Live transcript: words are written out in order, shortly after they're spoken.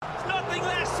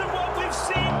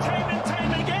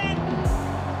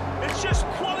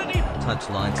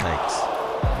Touchline Takes.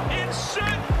 In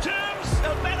certain terms,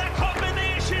 a better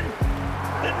combination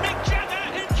than Mick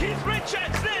Jagger and Keith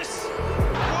Richards. This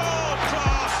world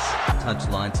class.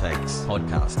 Touchline Takes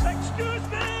podcast. Excuse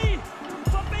me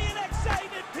for being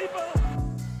excited, people.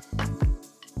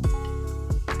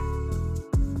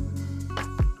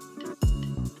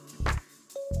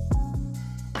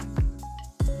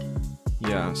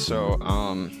 Yeah, so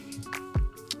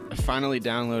I finally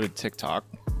downloaded TikTok.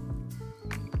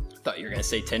 Thought you were gonna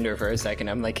say Tinder for a second.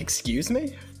 I'm like, excuse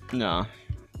me? No,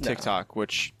 TikTok,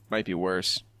 which might be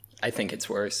worse. I think it's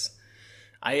worse.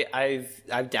 I've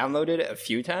downloaded it a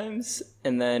few times,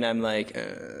 and then I'm like,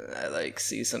 I like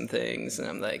see some things, and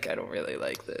I'm like, I don't really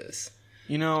like this.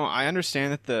 You know, I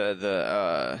understand that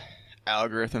the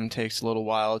algorithm takes a little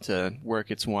while to work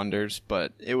its wonders,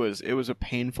 but it was a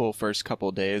painful first couple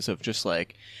of days of just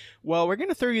like, well, we're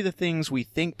gonna throw you the things we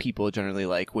think people generally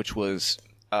like, which was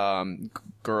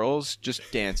girls just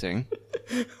dancing,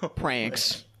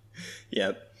 pranks,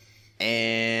 Yep.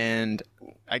 and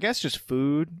I guess just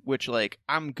food, which like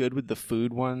I'm good with the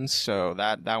food ones, so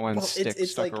that one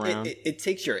stuck around. It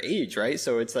takes your age, right?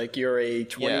 So it's like you're a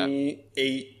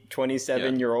 28,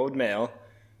 27-year-old male.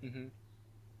 Mm-hmm.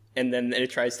 And then it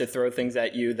tries to throw things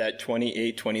at you that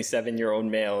 28, 27-year-old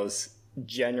males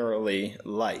generally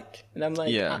like. And I'm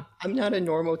like, Yeah. I'm not a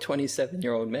normal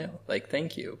 27-year-old male. Like,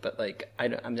 thank you. But, like,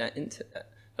 I'm not into that.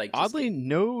 Like, just- Oddly,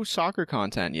 no soccer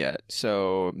content yet,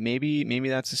 so maybe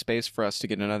that's a space for us to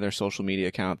get another social media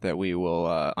account that we will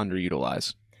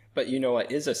underutilize. But you know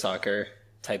what is a soccer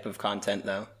type of content,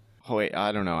 though? Oh, wait,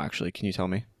 I don't know, actually. Can you tell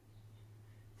me?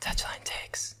 Touchline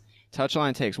Takes.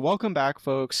 Touchline Takes. Welcome back,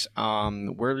 folks.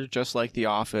 We're just like The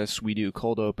Office. We do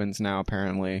cold opens now,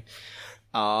 apparently.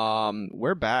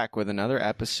 We're back with another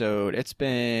episode. It's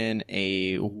been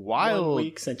a while. 1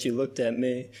 week since you looked at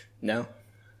me. No?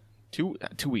 2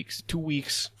 weeks. 2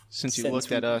 weeks since you Since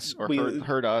looked at us or we-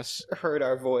 heard us. Heard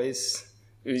our voice.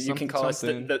 You can call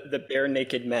Something. us the bare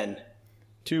naked men.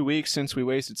 2 weeks since we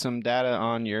wasted some data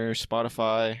on your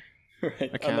Spotify.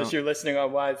 Right. Account. Unless you're listening on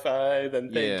Wi-Fi,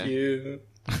 then thank you.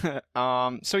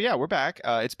 So yeah, we're back.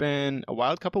 It's been a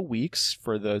wild couple weeks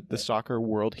for the soccer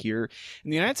world here in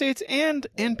the United States and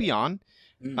beyond.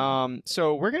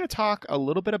 So we're going to talk a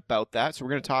little bit about that. So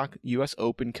we're going to talk US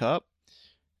Open Cup.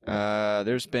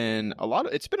 It's been a lot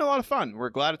of fun. We're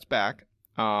glad it's back.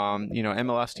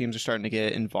 MLS teams are starting to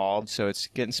get involved, so it's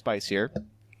getting spicier.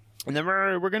 And then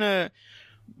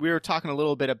we were talking a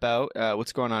little bit about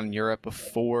what's going on in Europe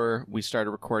before we started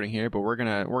recording here, but we're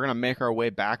gonna make our way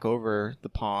back over the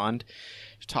pond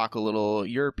to talk a little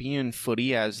European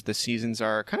footy as the seasons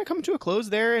are kind of coming to a close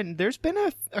there. And there's been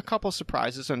a couple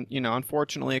surprises, and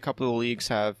unfortunately, a couple of leagues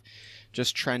have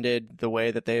just trended the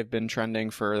way that they've been trending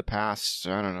for the past,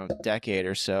 I don't know, decade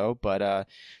or so. But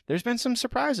there's been some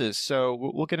surprises, so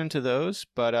we'll get into those.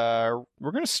 But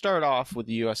we're gonna start off with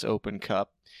the U.S. Open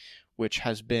Cup, which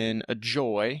has been a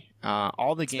joy.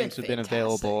 All the games have been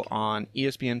available on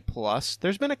ESPN Plus.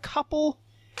 There's been a couple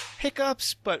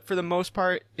hiccups, but for the most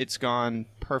part, it's gone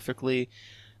perfectly.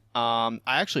 I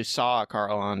actually saw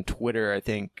Carl on Twitter, I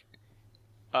think.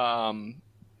 I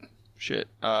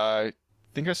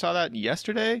think I saw that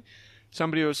yesterday.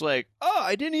 Somebody was like, "Oh,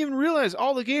 I didn't even realize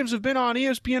all the games have been on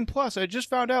ESPN Plus. I just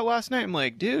found out last night." I'm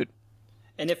like, dude.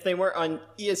 And if they weren't on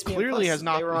ESPN Clearly Plus, has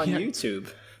not- they were on yeah.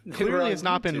 YouTube. Clearly has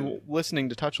not been listening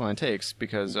to Touchline Takes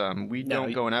because we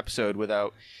don't go an episode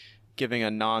without giving a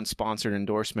non-sponsored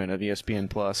endorsement of ESPN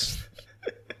Plus.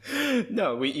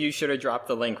 No, you should have dropped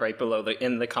the link right below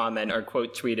in the comment or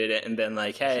quote tweeted it and been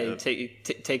like, hey,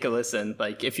 take a listen.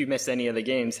 Like, if you missed any of the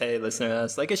games, hey, listen to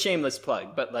us. Like a shameless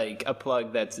plug, but like a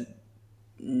plug that's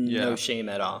no shame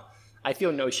at all. I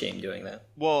feel no shame doing that.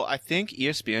 Well, I think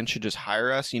ESPN should just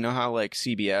hire us. You know how like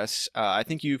CBS, I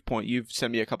think you've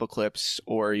sent me a couple clips,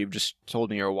 or you've just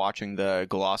told me you're watching the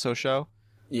Golasso show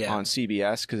on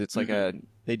CBS, because it's like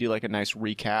they do like a nice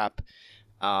recap.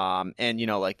 And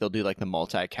like they'll do like the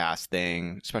multicast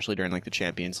thing, especially during like the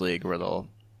Champions League, where they'll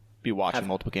be watching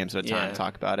multiple games at a time and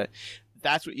talk about it.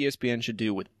 That's what ESPN should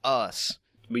do with us.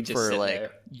 We just for sit like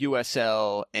there.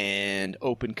 USL and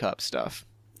Open Cup stuff.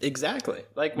 Exactly.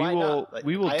 Like, why not? Like,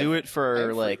 we will do it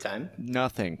for like time.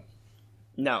 nothing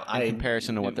No, in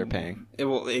comparison to what they're paying.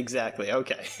 Well, exactly.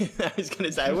 Okay. I was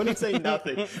gonna say I wouldn't say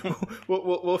nothing.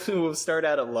 We'll start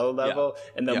at a low level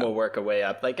and then we'll work our way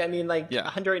up. Like, I mean, like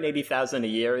 180,000 a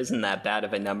year isn't that bad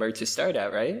of a number to start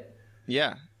at, right?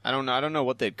 Yeah, I don't know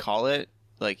what they'd call it.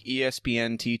 Like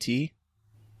ESPN TT.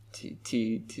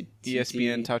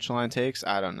 ESPN Touchline Takes.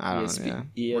 I don't know.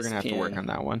 Yeah. We're gonna have to work on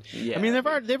that one. Yeah. I mean,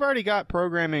 they've already got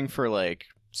programming for like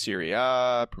Serie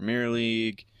A, Premier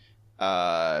League,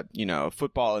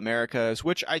 Football Americas,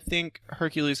 which I think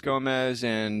Herculez Gomez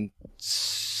and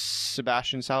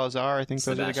Sebastian Salazar, I think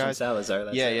those are the guys. Salazar,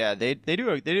 that's yeah. They do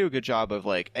a good job of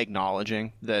like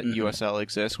acknowledging that USL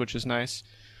exists, which is nice.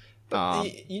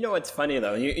 You know what's funny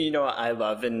though? You know what I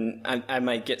love, and I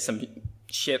might get some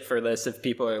shit for this if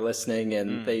people are listening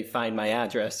and they find my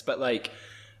address, but like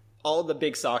all the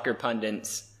big soccer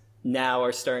pundits now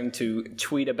are starting to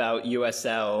tweet about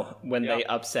USL when they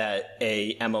upset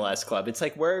a MLS club. It's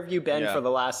like, where have you been for the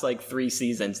last like 3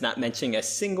 seasons, not mentioning a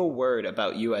single word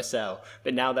about USL?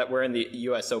 But now that we're in the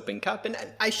US Open Cup, and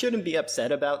I shouldn't be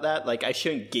upset about that. Like, I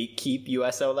shouldn't gatekeep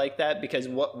USL like that, because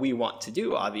what we want to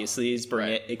do, obviously, is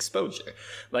bring it exposure.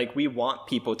 Like, we want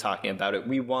people talking about it.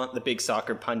 We want the big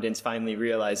soccer pundits finally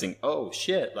realizing, oh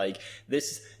shit, like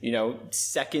this,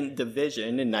 second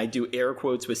division, and I do air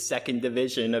quotes with second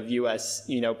division of US,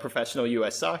 professional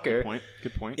US soccer.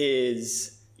 Good point.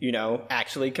 Is,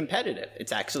 actually competitive.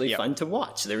 It's actually fun to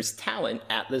watch. There's talent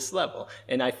at this level.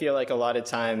 And I feel like a lot of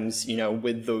times,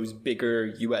 with those bigger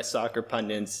US soccer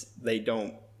pundits, they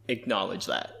don't acknowledge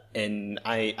that. And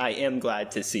I am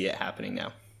glad to see it happening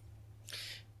now.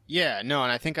 Yeah, no,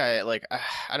 and I think I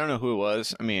don't know who it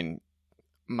was. I mean,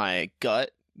 my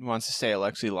gut wants to say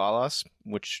Alexi Lalas,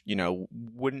 which,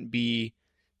 wouldn't be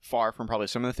far from probably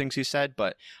some of the things he said,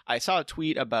 but I saw a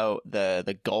tweet about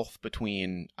the gulf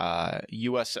between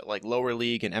US like lower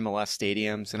league and MLS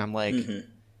stadiums, and I'm like,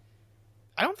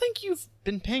 I don't think you've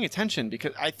been paying attention,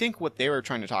 because I think what they were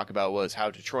trying to talk about was how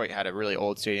Detroit had a really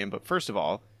old stadium. But first of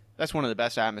all, that's one of the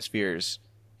best atmospheres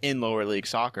in lower league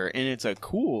soccer, and it's a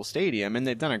cool stadium, and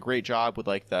they've done a great job with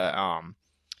like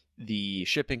the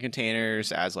shipping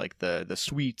containers as like the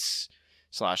suites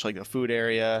 / like the food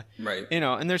area, right?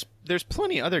 And there's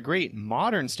plenty other great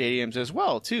modern stadiums as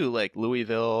well too, like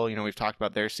Louisville. We've talked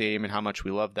about their stadium and how much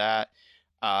we love that.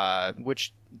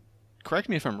 Which, correct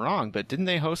me if I'm wrong, but didn't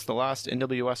they host the last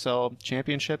NWSL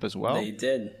championship as well? They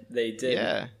did.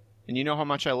 Yeah, and you know how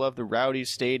much I love the Rowdies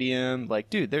Stadium. Like,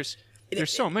 dude, there's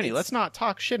so many. Let's not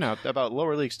talk shit about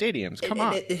lower league stadiums. Come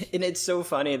on. And it's so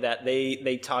funny that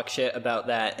they talk shit about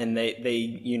that, and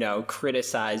they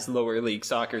criticize lower league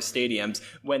soccer stadiums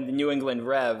when the New England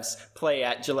Revs play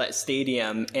at Gillette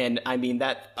Stadium, and I mean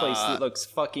that place looks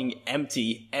fucking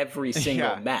empty every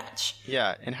single match.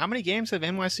 Yeah, and how many games have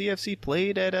NYCFC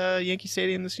played at Yankee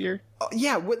Stadium this year?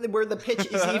 Yeah, where the pitch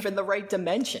is even the right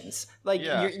dimensions. Like,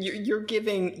 you're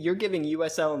giving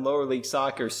USL and lower league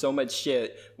soccer so much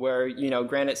shit, where,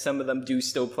 granted, some of them do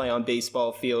still play on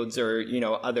baseball fields or,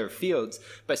 other fields,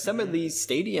 but some of these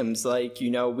stadiums, like,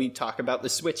 we talk about the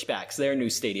Switchbacks, their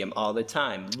new stadium all the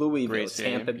time, Louisville,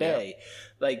 Tampa Bay,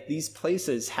 like, these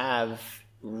places have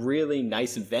really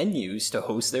nice venues to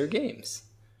host their games.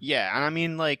 Yeah, and I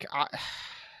mean, like,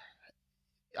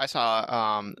 I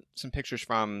saw some pictures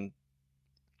from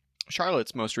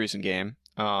Charlotte's most recent game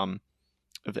of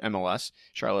the MLS,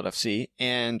 Charlotte FC,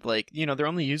 and like, they're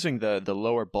only using the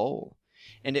lower bowl,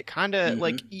 and it kind of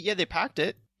they packed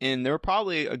it, and there were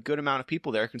probably a good amount of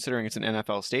people there considering it's an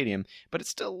NFL stadium, but it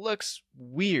still looks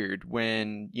weird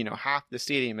when half the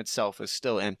stadium itself is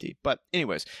still empty. But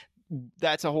anyways,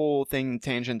 that's a whole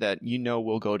tangent that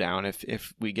will go down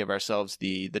if we give ourselves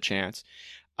the chance.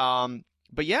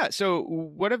 But yeah, so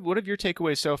what have your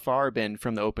takeaways so far been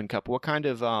from the Open Cup? What kind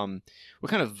of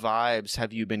vibes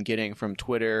have you been getting from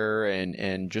Twitter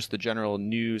and just the general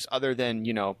news, other than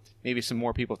maybe some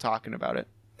more people talking about it?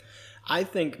 I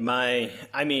think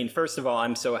first of all,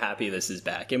 I'm so happy this is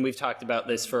back, and we've talked about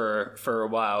this for a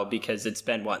while, because it's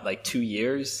been like 2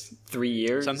 years, 3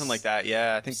 years, something like that.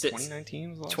 Yeah, I think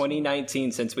 2019 was the last 2019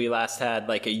 one. Since we last had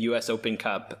like a U.S. Open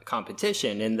Cup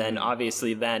competition, and then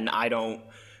obviously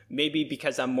maybe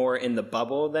because I'm more in the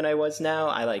bubble than I was now,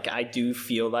 I do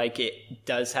feel like it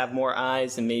does have more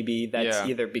eyes, and maybe that's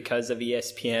either because of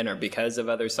ESPN or because of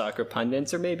other soccer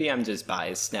pundits, or maybe I'm just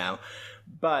biased now.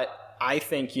 But I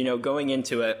think, going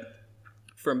into it,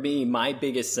 for me, my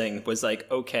biggest thing was like,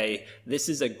 okay, this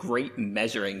is a great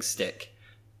measuring stick.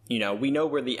 We know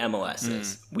where the MLS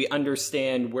is. We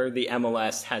understand where the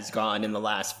MLS has gone in the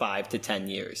last 5 to 10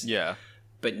 years. Yeah.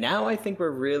 But now I think we're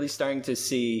really starting to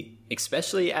see,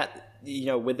 especially at,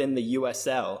 within the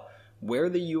USL, where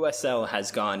the USL has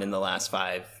gone in the last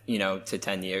 5, to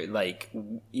 10 years. Like,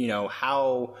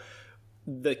 how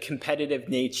the competitive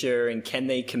nature, and can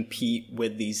they compete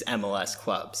with these MLS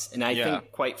clubs? And I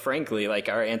think, quite frankly, like,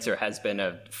 our answer has been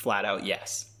a flat out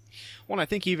yes. Well, I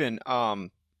think even,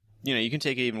 you can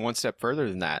take it even one step further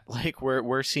than that. Like,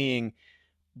 we're seeing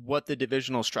what the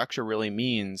divisional structure really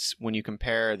means when you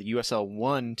compare the USL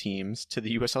 1 teams to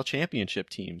the USL Championship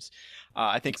teams.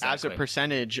 I think as a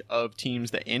percentage of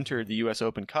teams that entered the US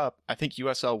Open Cup, I think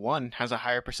USL 1 has a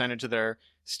higher percentage that are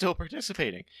still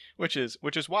participating, which is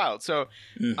wild. So,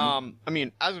 I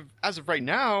mean, as of right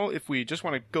now, if we just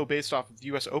want to go based off of the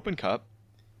US Open Cup,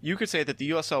 you could say that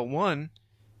the USL 1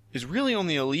 is really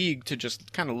only a league to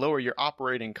just kind of lower your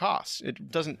operating costs.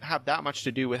 It doesn't have that much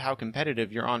to do with how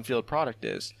competitive your on-field product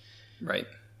is. Right.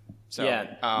 So,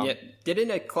 yeah.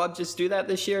 Didn't a club just do that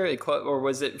this year? Or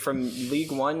was it from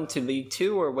League 1 to League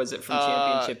 2, or was it from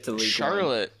Championship to League 1?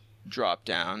 Charlotte dropped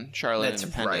down. Charlotte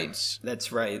Independence. Right.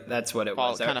 That's right. That's what it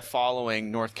was. Kind of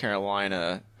following North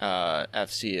Carolina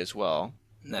FC as well.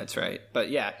 That's right. But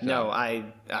yeah, no,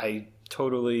 I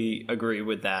totally agree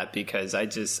with that, because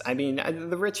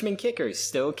the Richmond Kickers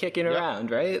still kicking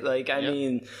around, right? Like, I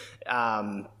mean,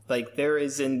 like there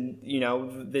is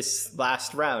this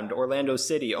last round, Orlando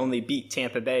City only beat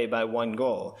Tampa Bay by 1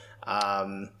 goal.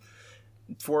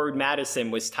 Forward Madison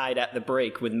was tied at the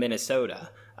break with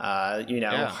Minnesota.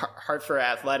 Hartford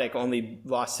Athletic only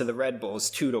lost to the Red Bulls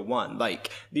 2-1.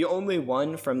 Like, the only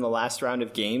one from the last round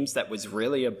of games that was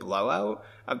really a blowout,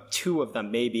 2 of them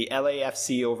maybe,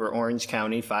 LAFC over Orange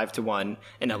County 5-1,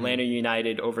 and Atlanta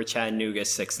United over Chattanooga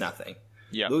 6-0.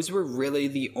 Yeah, those were really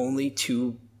the only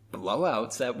 2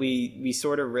 blowouts that we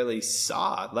sort of really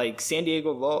saw. Like, San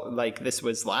Diego, like, this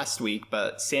was last week,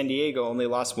 but San Diego only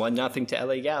lost 1-0 to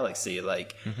LA Galaxy.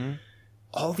 Like,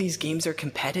 all these games are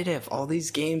competitive. All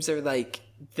these games are like,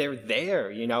 they're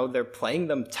there, they're playing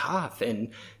them tough. And,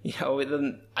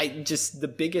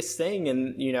 the biggest thing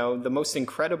and, the most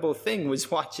incredible thing was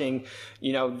watching,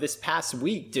 this past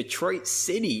week, Detroit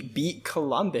City beat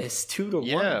Columbus 2-1.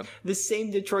 Yeah. The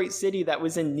same Detroit City that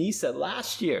was in Niça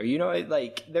last year.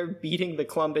 Like, they're beating the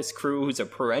Columbus Crew, who's a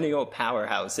perennial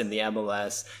powerhouse in the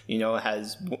MLS,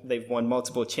 they've won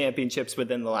multiple championships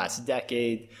within the last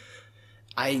decade.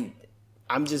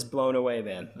 I'm just blown away,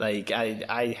 man. Like,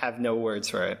 I have no words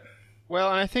for it. Well,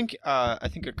 and I think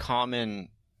a common,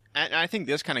 and I think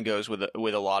this kind of goes with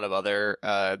a lot of other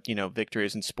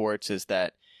victories in sports, is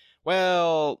that,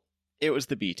 well, it was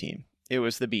the B team. It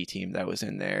was the B team that was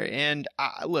in there. And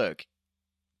look,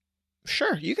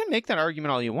 sure, you can make that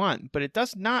argument all you want, but it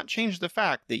does not change the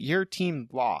fact that your team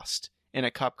lost in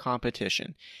a cup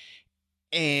competition.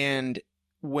 And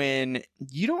when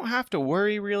you don't have to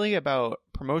worry really about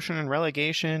promotion and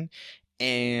relegation,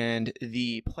 and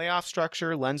the playoff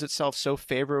structure lends itself so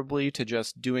favorably to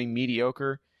just doing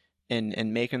mediocre and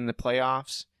making the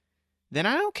playoffs, then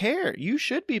I don't care. You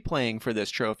should be playing for this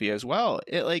trophy as well.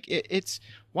 It's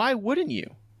why wouldn't you?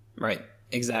 Right.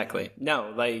 Exactly.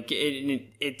 No, like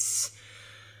it's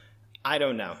I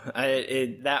don't know.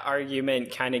 That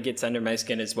argument kind of gets under my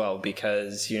skin as well,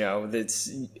 because,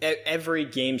 every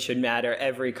game should matter.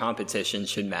 Every competition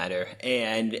should matter.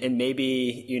 And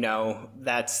maybe,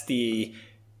 that's the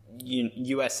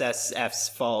USSF's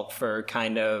fault for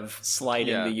kind of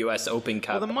sliding the US Open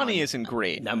Cup. Well, the money isn't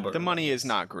great. The money is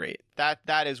not great.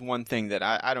 That is one thing that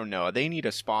I don't know. They need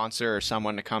a sponsor or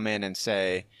someone to come in and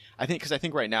say, I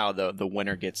think right now the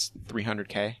winner gets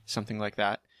 $300K, something like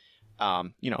that.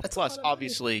 Plus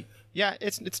obviously,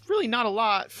 it's really not a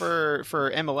lot for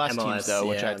MLS teams though,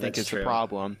 which I think is the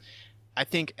problem. I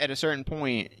think at a certain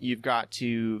point you've got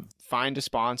to find a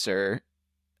sponsor,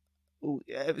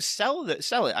 sell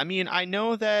it. I mean, I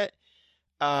know that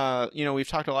we've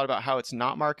talked a lot about how it's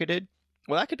not marketed.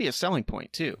 Well, that could be a selling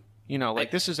point too.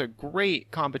 This is a great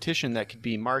competition that could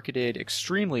be marketed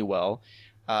extremely well.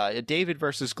 David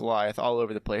versus Goliath all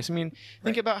over the place. I mean,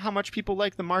 think about how much people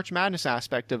like the March Madness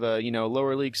aspect of a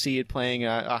lower league seed playing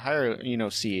a higher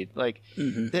seed. Like,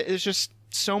 there's just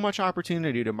so much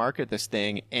opportunity to market this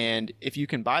thing, and if you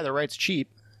can buy the rights cheap,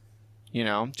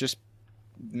 just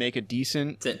make a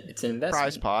decent it's an investment.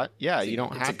 Prize pot. Yeah, you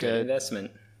don't have to. It's a good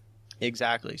investment.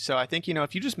 Exactly. So I think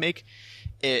if you just make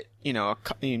it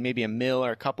maybe $1 million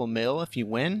or a couple mil if you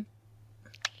win.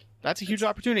 That's a huge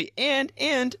opportunity. And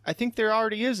I think there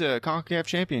already is a CONCACAF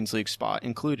Champions League spot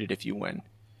included if you win.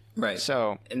 Right.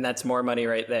 So, and that's more money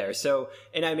right there. So,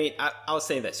 and I mean, I'll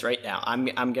say this right now. I'm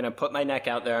going to put my neck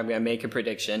out there. I'm going to make a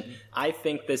prediction. I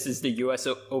think this is the US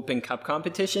Open Cup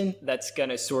competition that's going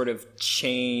to sort of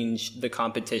change the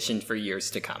competition for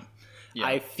years to come. Yeah.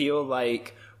 I feel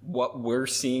like what we're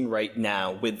seeing right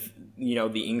now with,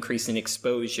 the increase in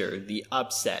exposure, the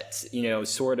upsets,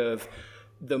 sort of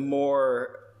the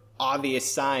more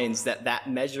obvious signs that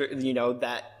measure,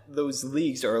 that those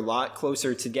leagues are a lot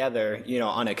closer together,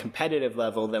 on a competitive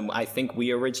level than I think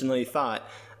we originally thought.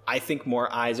 I think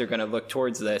more eyes are going to look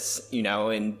towards this,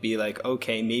 and be like,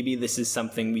 okay, maybe this is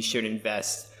something we should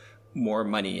invest more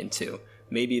money into.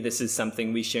 Maybe this is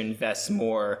something we should invest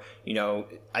more,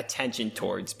 attention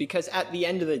towards. Because at the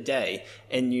end of the day,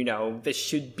 and, this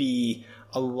should be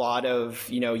a lot of,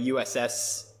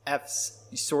 USSF's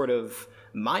sort of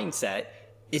mindset,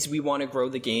 is we want to grow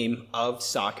the game of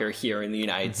soccer here in the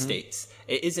United States.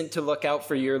 It isn't to look out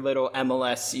for your little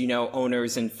MLS,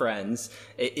 owners and friends.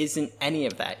 It isn't any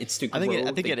of that. It's to grow the game.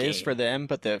 I think it is for them,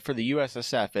 but for the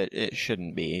USSF, it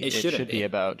shouldn't be. It should be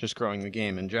about just growing the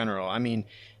game in general. I mean,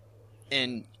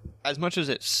 and as much as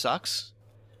it sucks,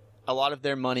 a lot of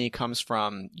their money comes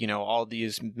from, all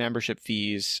these membership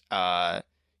fees,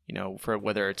 for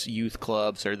whether it's youth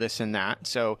clubs or this and that.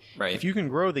 So if you can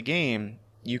grow the game,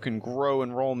 you can grow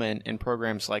enrollment in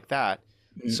programs like that.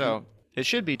 So it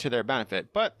should be to their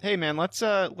benefit. But hey, man, let's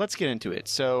get into it.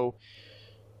 So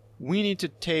we need to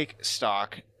take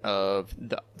stock of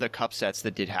the cup sets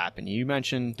that did happen. You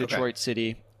mentioned Detroit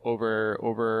City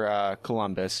over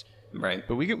Columbus, right?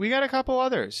 But we got a couple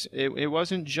others. It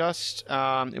wasn't just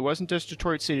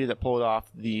Detroit City that pulled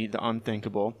off the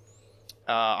unthinkable.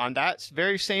 On that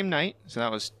very same night, so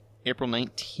that was April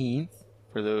 19th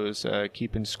for those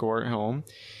keeping score at home.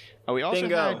 We also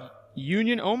had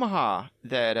Union Omaha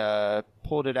that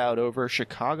pulled it out over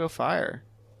Chicago Fire.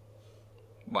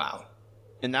 Wow.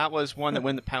 And that was one that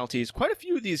went the penalties. Quite a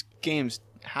few of these games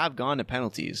have gone to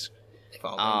penalties. They've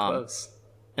all been close.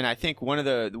 And I think one of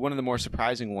the more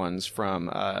surprising ones from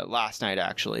last night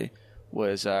actually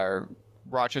was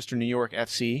Rochester, New York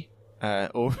FC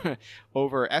over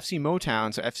FC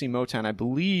Motown. So FC Motown, I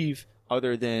believe,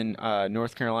 other than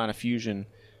North Carolina Fusion,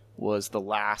 was the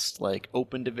last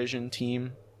open division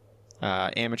team,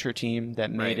 amateur team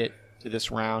that made it to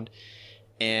this round.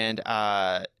 And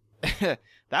that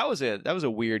was a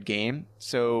weird game.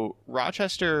 So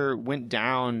Rochester went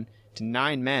down to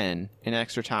 9 men in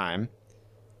extra time.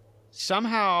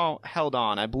 Somehow held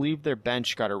on. I believe their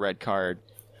bench got a red card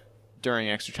during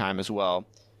extra time as well.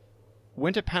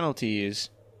 Went to penalties,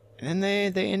 and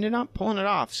then they ended up pulling it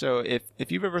off. So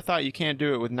if you've ever thought you can't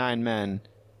do it with 9 men,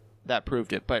 that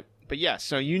proved it. But yes,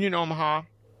 so Union Omaha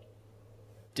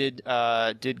did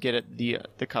get it,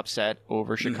 the cup set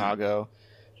over Chicago.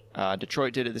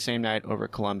 Detroit did it the same night over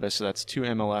Columbus. So that's 2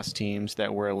 MLS teams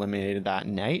that were eliminated that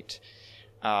night.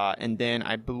 And then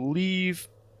I believe,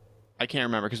 I can't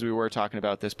remember because we were talking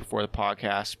about this before the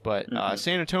podcast, but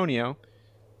San Antonio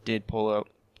did pull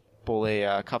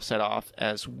a cup set off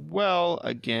as well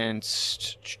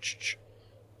against.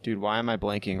 Dude, why am I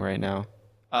blanking right now?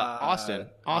 Austin.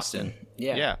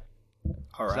 Yeah.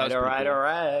 All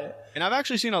right. And I've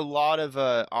actually seen a lot of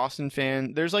Austin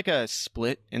fan. There's a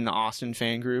split in the Austin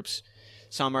fan groups.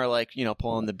 Some are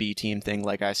pulling the B team thing,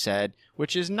 like I said,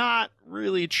 which is not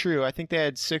really true. I think they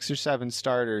had 6 or 7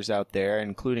 starters out there,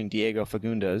 including Diego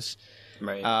Fagundes.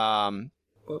 Right.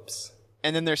 Whoops.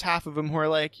 And then there's half of them who are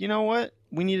like, you know what?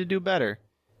 We need to do better.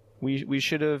 We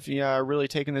should have really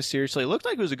taken this seriously. It looked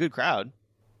like it was a good crowd.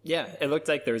 Yeah, it looked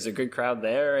like there was a good crowd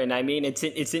there, and I mean, it's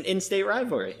an in-state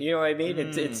rivalry. You know what I mean?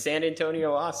 It's San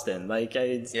Antonio, Austin.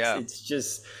 It's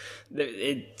just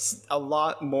it's a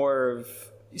lot more of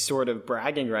sort of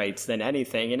bragging rights than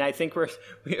anything. And I think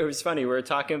it was funny. We were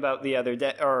talking about the other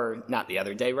day, or not the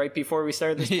other day, right before we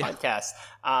started this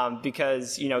podcast,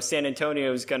 because San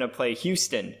Antonio is going to play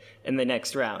Houston in the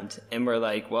next round, and we're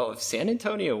like, well, if San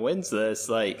Antonio wins this,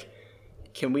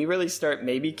 can we really start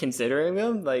maybe considering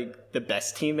them the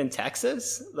best team in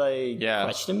Texas?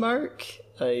 Question mark?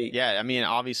 Yeah, I mean,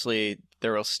 obviously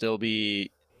there will still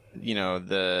be,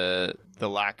 the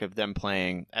lack of them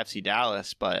playing FC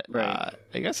Dallas, but I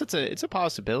guess it's a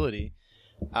possibility.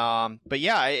 But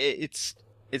yeah, it's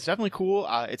definitely cool.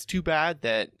 It's too bad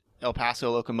that El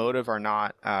Paso Locomotive are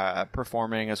not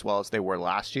performing as well as they were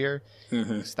last year.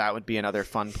 So that would be another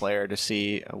fun player to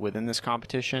see within this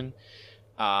competition.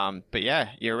 But yeah,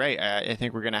 you're right. I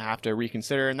think we're going to have to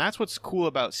reconsider. And that's what's cool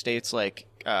about states like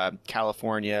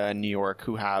California and New York,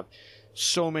 who have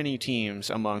so many teams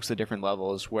amongst the different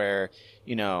levels, where,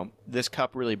 this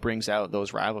cup really brings out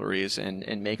those rivalries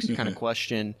and makes you kind of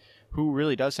question who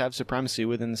really does have supremacy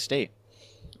within the state.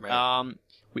 Right.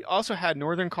 We also had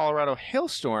Northern Colorado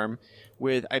Hailstorm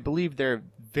with, I believe, their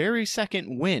very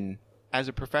second win as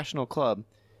a professional club,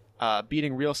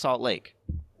 beating Real Salt Lake.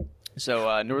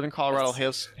 So Northern Colorado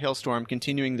Hailstorm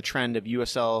continuing the trend of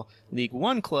USL League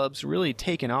One clubs really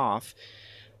taking off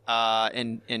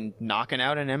and knocking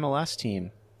out an MLS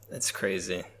team. That's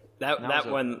crazy. That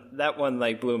one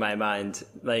blew my mind.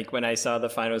 When I saw the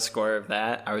final score of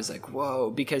that, I was like,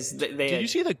 whoa, because they Did you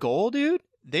see the goal, dude?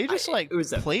 they just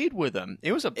played with them.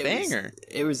 It was a banger.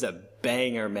 It was a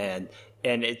banger, man.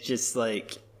 And it just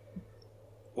like,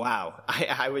 wow.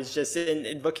 I was just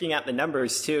looking at the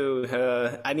numbers too.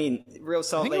 I mean, Real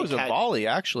Salt Lake. I think it was a volley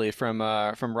actually from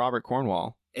Robert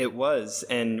Cornwall. It was,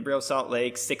 and Real Salt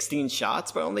Lake, 16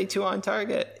 shots, but only 2 on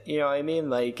target. You know what I mean?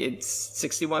 Like, it's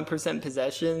 61%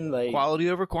 possession. Like quality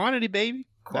over quantity, baby.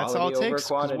 That's all it takes.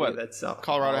 Quantity, what? That's all,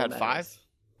 Colorado had 5.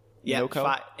 Yeah, no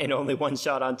 5, and only 1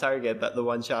 shot on target. But the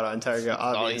 1 shot on target,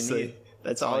 obviously,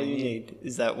 that's all you need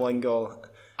is that 1 goal.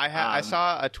 I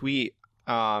saw a tweet,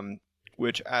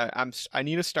 which I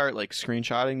need to start like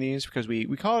screenshotting these because we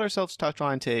call ourselves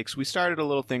Touchline Takes. We started a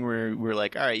little thing where we were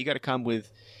like, all right, you got to come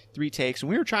with 3 takes, and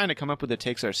we were trying to come up with the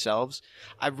takes ourselves.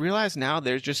 I've realized now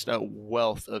there's just a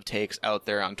wealth of takes out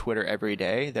there on Twitter every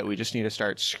day that we just need to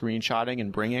start screenshotting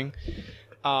and bringing.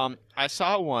 I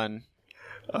saw one.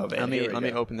 Oh man, let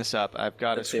me open this up. I've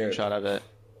got a screenshot of it,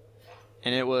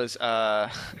 and it was well,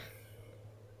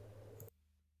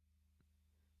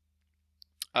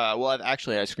 I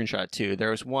screenshot it too.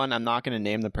 There was one, I'm not going to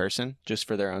name the person just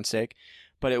for their own sake,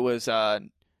 but it was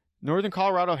Northern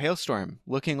Colorado Hailstorm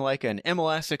looking like an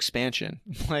MLS expansion,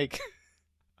 like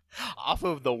off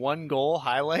of the 1 goal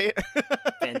highlight.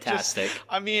 Fantastic.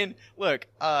 I mean, look,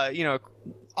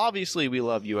 obviously we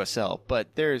love USL, but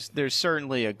there's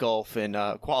certainly a gulf in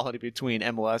quality between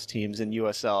MLS teams and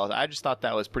USL. I just thought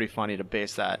that was pretty funny to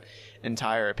base that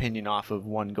entire opinion off of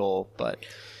 1 goal, but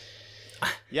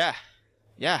yeah.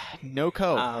 Yeah,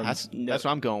 NoCo. That's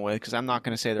what I'm going with because I'm not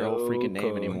going to say their whole freaking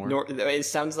name anymore. It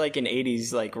sounds like an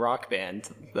 80s like rock band.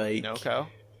 Like NoCo?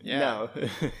 Yeah. No.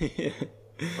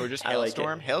 Or just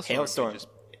Hailstorm? Like Hailstorm.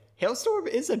 Hailstorm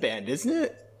is a band, isn't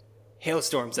it?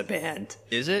 Hailstorm's a band.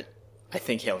 Is it? I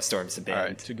think Hailstorm's a band. All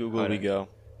right, to Google we go.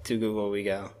 To Google we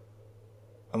go.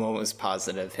 I'm almost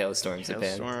positive Hailstorm's a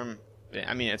band. Hailstorm.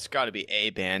 I mean, it's got to be a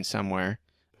band somewhere.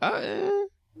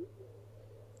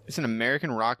 It's an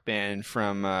American rock band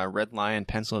from Red Lion,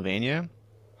 Pennsylvania.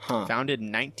 Founded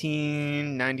in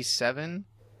 1997.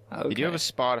 Okay. They do have a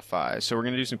Spotify, so we're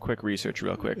going to do some quick research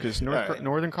real quick because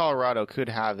Northern Colorado could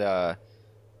have their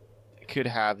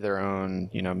own,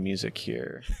 music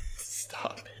here.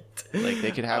 Stop it. Like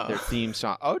they could have their theme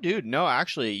song. Oh, dude, no,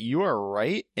 actually, you are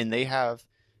right, and they have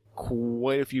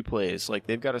quite a few plays. Like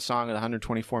they've got a song with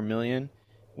 124 million,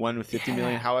 one with 50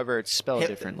 million. However, it's spelled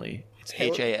differently. It's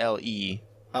HALE.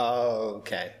 Oh,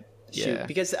 okay. Shoot. Yeah.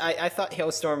 Because I thought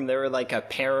Hailstorm, they were like a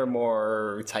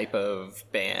Paramore type of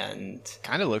band.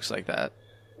 Kind of looks like that.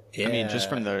 Yeah. I mean, just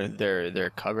from their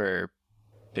cover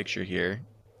picture here.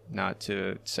 Not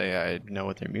to say I know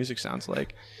what their music sounds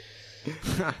like.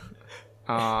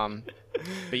 But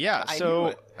yeah,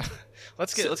 so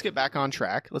let's get back on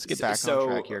track. Let's get back on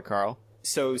track here, Carl.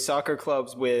 So soccer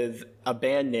clubs with a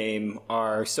band name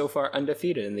are so far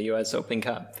undefeated in the U.S. Open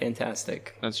Cup.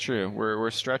 Fantastic. That's true.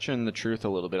 We're stretching the truth a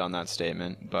little bit on that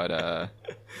statement, but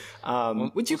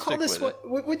would you call this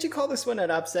one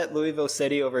an upset? Louisville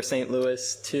City over St.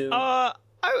 Louis too? I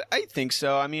think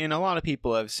so. I mean, a lot of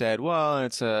people have said, well,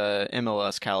 it's a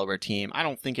MLS caliber team. I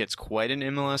don't think it's quite an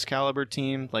MLS caliber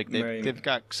team. Like they've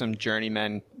got some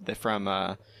journeymen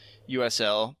from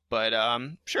USL, but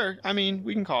sure. I mean,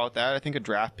 we can call it that. I think a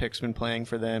draft pick's been playing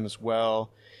for them as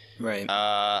well. Right.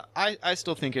 I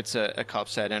still think it's a cup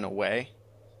set in a way.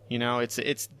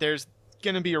 It's there's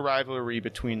gonna be a rivalry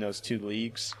between those two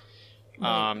leagues.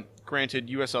 Right. Granted,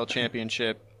 USL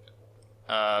Championship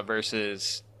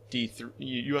versus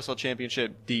D3, USL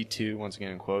Championship D2, once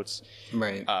again in quotes.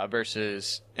 Right.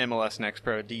 Versus MLS Next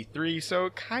Pro D3. So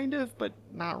kind of, but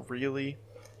not really.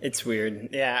 It's weird.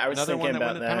 Yeah, I was Another thinking one that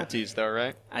about went that. to penalties, though,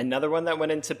 right? Another one that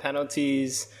went into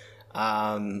penalties.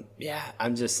 Yeah,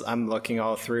 I'm looking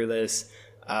all through this.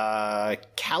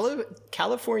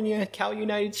 California Cal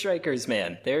United Strikers,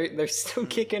 man, they're still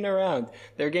kicking around.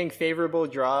 They're getting favorable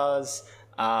draws.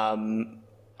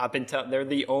 Up until they're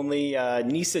the only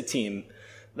NISA team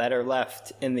that are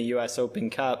left in the U.S. Open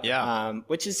Cup. Yeah.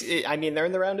 Which is, I mean, they're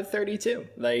in the round of 32.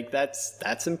 Like,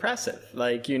 that's impressive.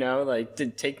 Like,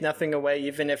 to take nothing away,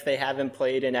 even if they haven't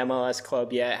played an MLS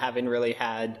club yet, haven't really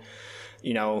had,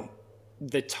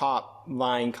 the top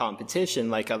line competition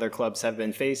like other clubs have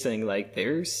been facing. Like,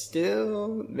 they're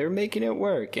making it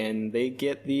work, and they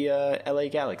get the LA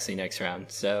Galaxy next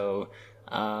round. So,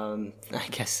 I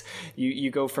guess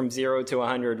you go from 0 to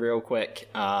 100 real quick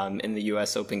in the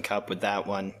U.S. Open Cup with that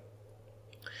one.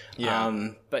 Yeah.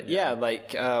 But yeah,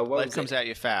 like life comes at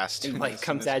you fast. Life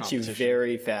comes at you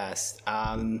very fast.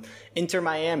 Inter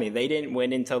Miami, they didn't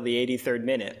win until the 83rd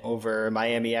minute over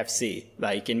Miami FC.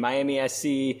 Like in Miami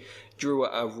SC, drew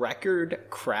a record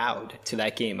crowd to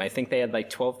that game. I think they had like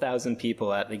 12,000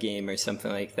 people at the game or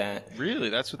something like that. Really?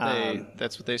 That's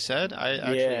what they said?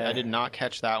 I did not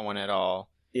catch that one at all.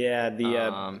 Yeah,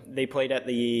 they played at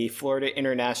the Florida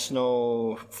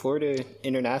International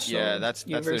Yeah, that's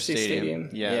their stadium.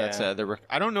 Yeah. That's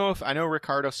I don't know if I know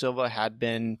Ricardo Silva had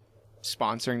been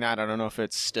sponsoring that. I don't know if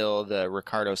it's still the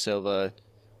Ricardo Silva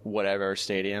whatever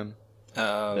stadium.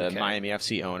 Oh, okay. The Miami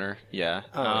FC owner. Yeah.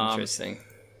 Oh, interesting.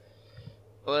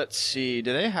 Let's see.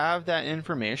 Do they have that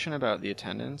information about the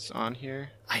attendance on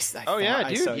here? Yeah,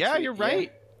 dude. Yeah, you're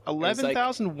right.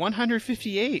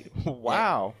 11,158.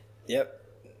 Wow. Yep.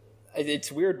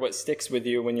 It's weird what sticks with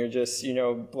you when you're just,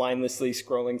 blindlessly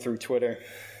scrolling through Twitter.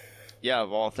 Yeah,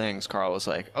 of all things, Carl was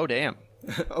like, "Oh damn,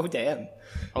 oh damn,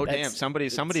 oh damn."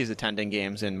 Somebody's attending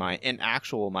games in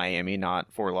actual Miami,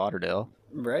 not Fort Lauderdale.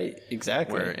 Right,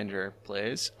 exactly. Where Inter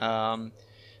plays.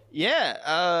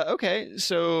 Okay.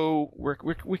 So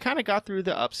we kind of got through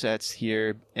the upsets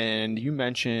here, and you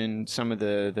mentioned some of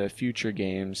the future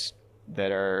games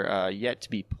that are yet to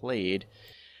be played.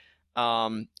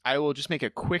 I will just make a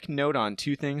quick note on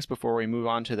two things before we move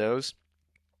on to those.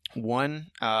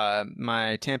 One,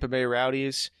 my Tampa Bay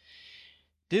Rowdies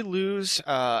did lose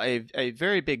a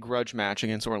very big grudge match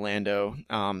against Orlando.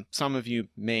 Some of you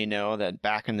may know that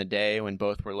back in the day when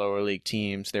both were lower league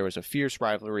teams, there was a fierce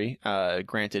rivalry.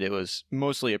 Granted, it was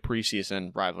mostly a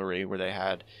preseason rivalry where they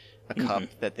had a cup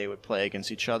that they would play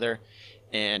against each other.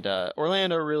 And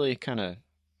Orlando really kind of,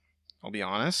 I'll be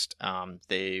honest,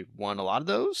 they won a lot of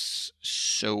those.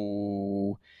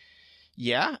 So,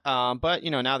 yeah. But,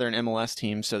 now they're an MLS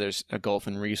team, so there's a gulf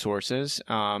in resources.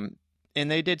 And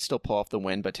they did still pull off the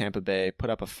win, but Tampa Bay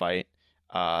put up a fight,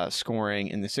 scoring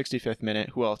in the 65th minute.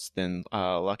 Who else than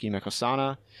Lucky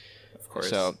Mekosana? Of course.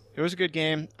 So it was a good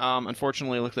game.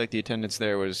 Unfortunately, it looked like the attendance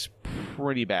there was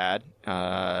pretty bad.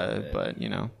 But,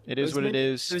 it is what it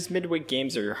is. Those midweek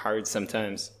games are hard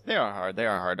sometimes. They are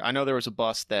hard. I know there was a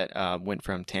bus that went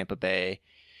from Tampa Bay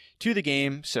to the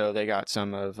game, so they got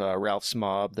some of Ralph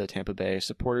Smob, the Tampa Bay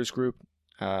supporters group,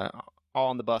 all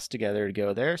on the bus together to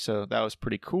go there, so that was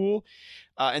pretty cool.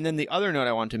 And then the other note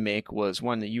I wanted to make was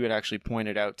one that you had actually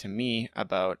pointed out to me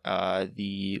about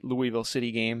the Louisville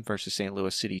City game versus St.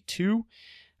 Louis City 2.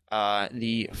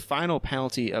 The final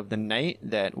penalty of the night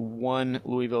that won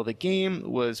Louisville the game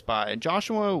was by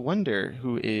Joshua Wonder,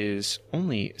 who is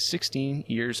only 16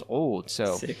 years old.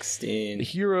 So 16. The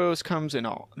heroes come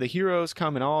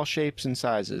in all shapes and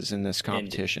sizes in this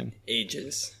competition.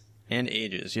 And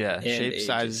ages, yeah. Shapes,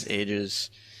 sizes, ages,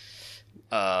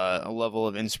 a level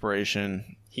of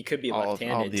inspiration. He could be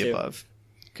left-handed, all of the above.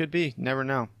 Could be. Never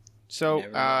know.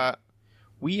 So,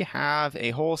 we have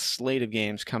a whole slate of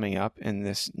games coming up in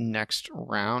this next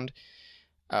round.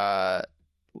 As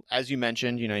you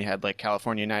mentioned, you had like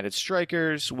California United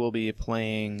Strikers will be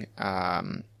playing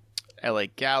LA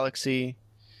Galaxy.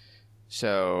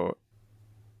 So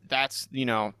that's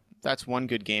one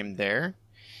good game there.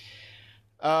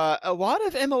 A lot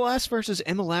of MLS versus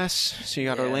MLS. So you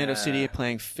got Orlando City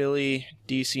playing Philly,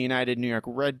 DC United, New York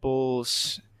Red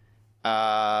Bulls.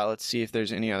 Let's see if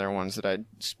there's any other ones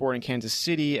Sporting Kansas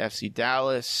City, FC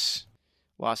Dallas,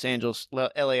 Los Angeles,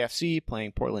 LAFC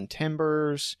playing Portland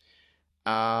Timbers,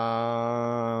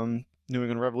 New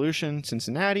England Revolution,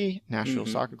 Cincinnati, Nashville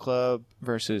Soccer Club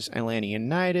versus Atlanta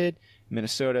United,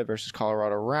 Minnesota versus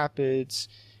Colorado Rapids,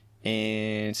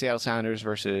 and Seattle Sounders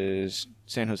versus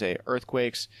San Jose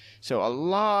Earthquakes. So a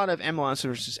lot of MLS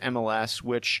versus MLS,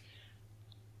 which,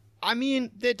 I mean,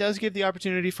 that does give the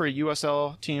opportunity for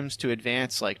USL teams to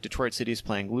advance, like Detroit City's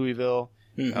playing Louisville.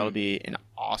 That'll be an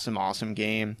awesome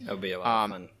game. That'll be a lot of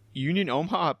fun. Union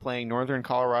Omaha playing Northern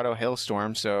Colorado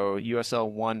Hailstorm, so USL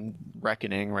 1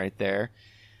 reckoning right there.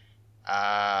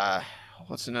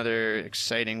 What's another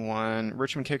exciting one?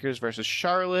 Richmond Kickers versus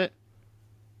Charlotte.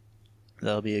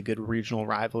 That'll be a good regional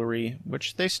rivalry,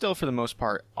 which they still, for the most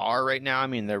part, are right now. I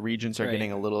mean, the regions are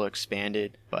getting a little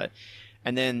expanded, but...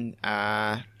 And then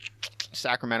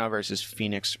Sacramento versus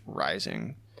Phoenix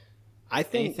Rising. I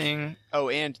think...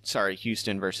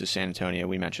 Houston versus San Antonio.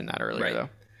 We mentioned that earlier, though.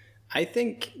 I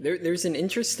think there's an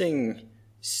interesting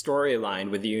storyline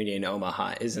with Union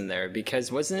Omaha, isn't there?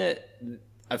 Because wasn't it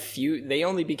they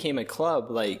only became a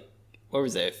club, like, what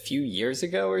was it, a few years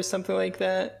ago or something like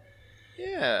that?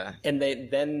 Yeah. And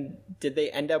did they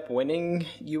end up winning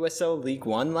USL League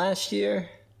One last year?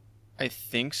 I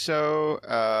think so.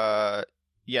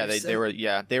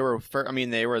 They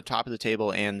were top of the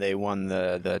table and they won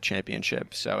the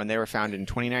championship. So, and they were founded in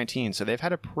 2019. So they've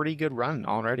had a pretty good run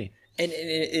already. And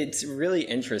it's really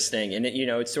interesting. And,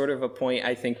 it's sort of a point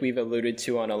I think we've alluded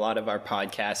to on a lot of our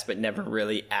podcasts, but never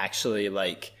really actually,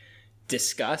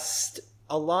 discussed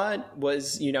a lot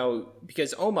was,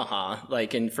 because Omaha,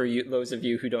 like, and for you, those of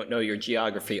you who don't know your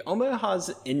geography,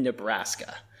 Omaha's in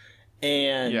Nebraska.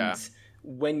 And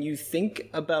when you think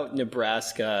about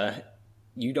Nebraska,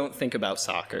 you don't think about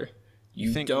soccer.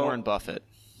 You think Warren Buffett.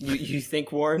 You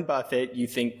think Warren Buffett, you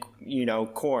think,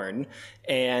 corn,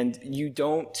 and you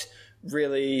don't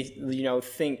really,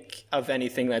 think of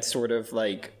anything that's sort of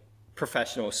like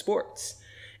professional sports.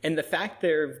 And the fact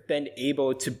they've been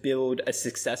able to build a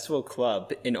successful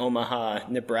club in Omaha,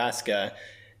 Nebraska,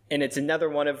 and it's another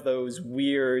one of those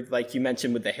weird, like you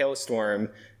mentioned with the hailstorm,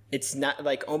 it's not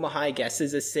like Omaha, I guess,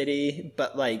 is a city,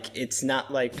 but like it's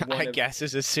not like guess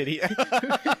is a city.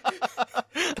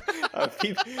 Our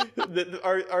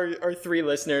 3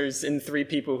 listeners and 3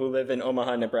 people who live in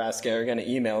Omaha, Nebraska are going to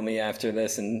email me after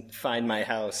this and find my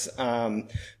house.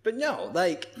 But no,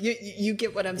 like you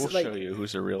get what I'm saying. We'll show you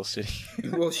who's a real city.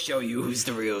 We'll show you who's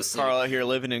the real city. Carl out here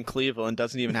living in Cleveland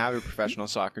doesn't even have a professional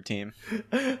soccer team.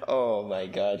 Oh my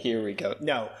God, here we go.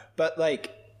 No, but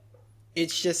like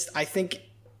it's just, I think,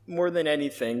 more than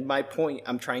anything, my point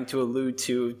I'm trying to allude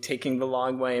to, taking the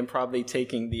long way and probably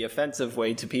taking the offensive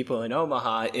way to people in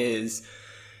Omaha, is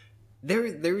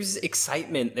there's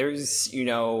excitement, there's,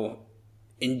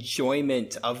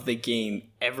 enjoyment of the game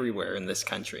everywhere in this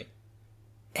country.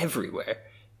 Everywhere.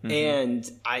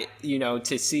 Mm-hmm. And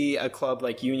to see a club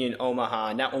like Union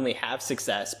Omaha not only have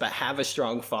success, but have a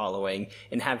strong following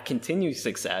and have continued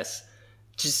success,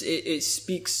 just it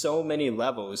speaks so many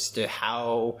levels to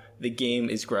how the game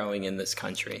is growing in this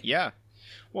country. Yeah.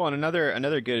 Well, and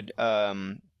another good,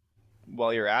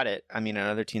 while you're at it, I mean,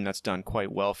 another team that's done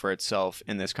quite well for itself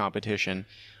in this competition,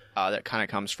 that kind of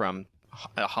comes from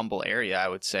a humble area, I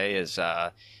would say, is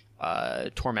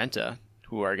Tormenta,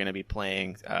 who are going to be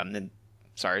playing,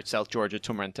 South Georgia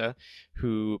Tormenta,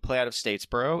 who play out of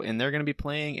Statesboro, and they're going to be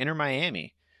playing Inter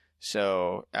Miami.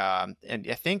 So, and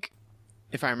I think,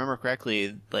 if I remember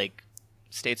correctly, like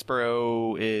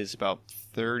Statesboro is about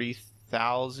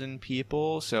 30,000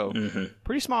 people, so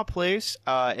pretty small place.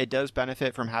 It does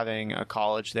benefit from having a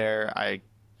college there. I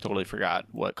totally forgot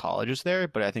what college is there,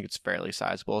 but I think it's fairly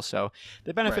sizable. So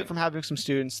they benefit from having some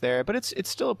students there, but it's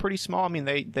still pretty small. I mean,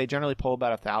 they generally pull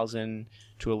about 1,000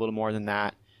 to a little more than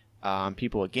that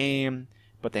people a game,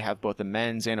 but they have both a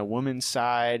men's and a women's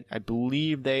side. I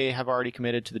believe they have already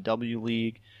committed to the W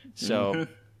League, so.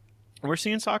 We're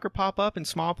seeing soccer pop up in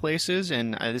small places,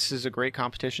 and this is a great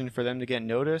competition for them to get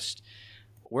noticed.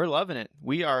 We're loving it.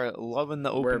 We are loving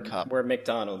the Open Cup. We're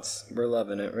McDonald's. We're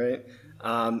loving it, right?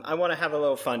 I want to have a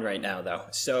little fun right now, though.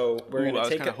 So we're going to take.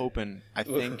 I was kind of hoping. I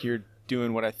think you're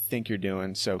doing what I think you're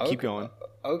doing. So keep going.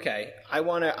 Okay. I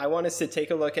want us to take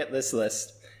a look at this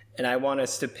list, and I want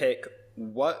us to pick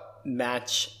what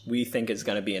match we think is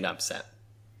going to be an upset.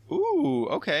 Ooh.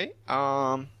 Okay.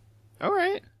 All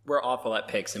right. We're awful at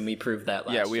picks, and we proved that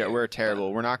last year. Yeah, we're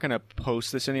terrible. We're not going to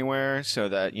post this anywhere so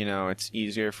that, it's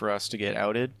easier for us to get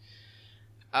outed.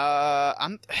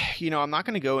 I'm not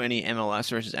going to go any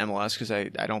MLS versus MLS because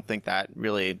I don't think that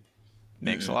really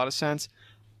makes a lot of sense.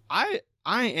 I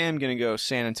am going to go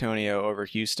San Antonio over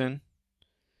Houston.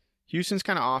 Houston's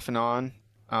kind of off and on.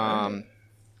 I'm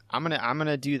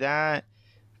gonna do that.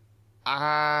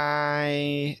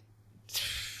 I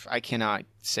cannot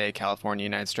say California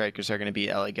United Strikers are going to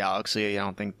be LA Galaxy. I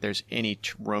don't think there's any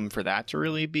room for that to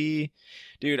really be.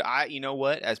 Dude, you know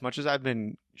what? As much as I've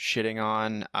been shitting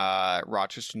on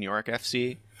Rochester, New York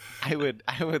FC, I would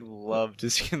love to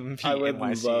see them beat NYC FC. I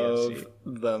would love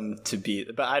them to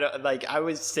beat, but I don't like. I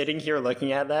was sitting here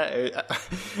looking at that,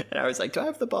 and I was like, "Do I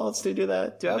have the balls to do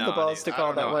that? Do I have the balls to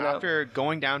call that one out?" After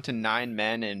going down to 9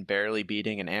 men and barely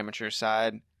beating an amateur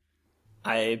side.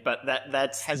 But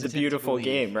that's the beautiful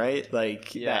game, right?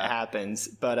 Like that happens.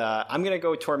 But I'm gonna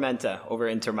go Tormenta over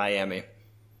Inter Miami.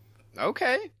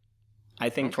 Okay. I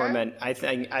think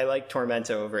I like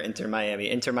Tormenta over Inter Miami.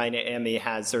 Inter Miami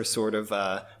has their sort of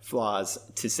flaws,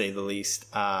 to say the least,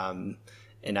 and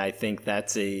I think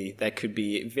that could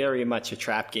be very much a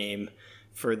trap game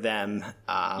for them.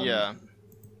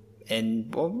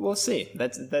 And we'll see.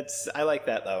 I like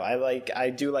that though.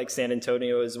 I do like San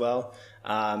Antonio as well.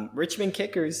 Richmond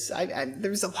Kickers.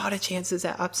 There's a lot of chances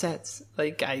at upsets.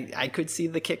 Like I could see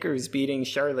the Kickers beating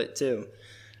Charlotte too.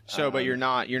 So, but you're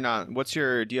not. Do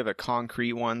you have a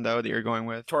concrete one though that you're going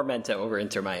with? Tormenta over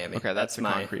Inter Miami. Okay, that's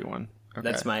my concrete one. Okay.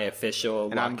 That's my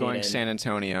official. And I'm going San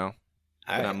Antonio.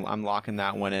 Right. I'm locking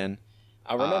that one in.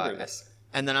 I'll remember this.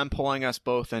 And then I'm pulling us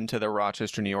both into the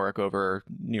Rochester, New York over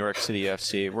New York City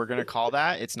FC. We're going to call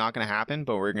that. It's not going to happen,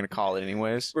 but we're going to call it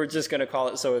anyways. We're just going to call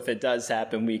it so if it does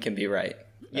happen, we can be right.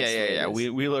 Yeah.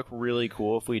 We look really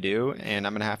cool if we do, and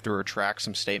I'm gonna have to retract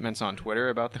some statements on Twitter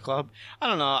about the club. I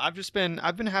don't know.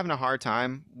 I've been having a hard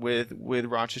time with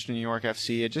Rochester, New York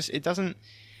FC. It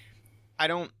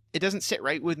doesn't sit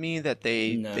right with me that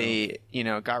they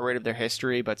got rid of their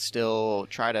history, but still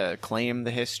try to claim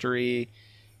the history.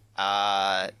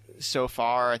 So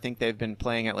far, I think they've been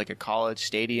playing at like a college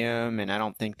stadium, and I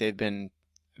don't think they've been,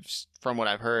 from what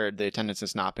I've heard, the attendance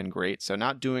has not been great. So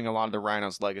not doing a lot of the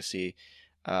Rhinos legacy,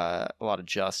 a lot of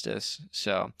justice.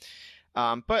 So,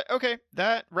 but okay,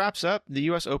 that wraps up the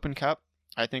U.S. Open Cup,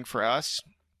 I think, for us.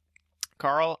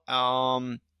 Carl,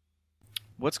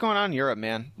 what's going on in Europe,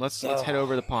 man? Let's head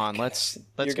over the pond. Let's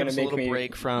give us a little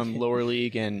break from lower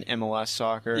league and MLS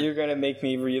soccer. You're gonna make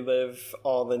me relive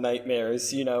all the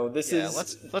nightmares.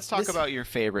 Let's talk about your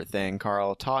favorite thing,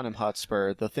 Carl. Tottenham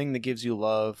Hotspur, the thing that gives you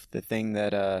love, the thing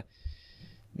that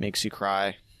makes you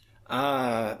cry.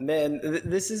 Man,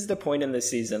 this is the point in the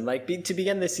season. Like to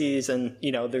begin the season,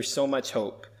 there's so much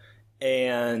hope,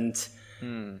 and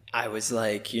I was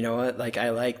like, you know what? Like, I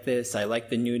like this. I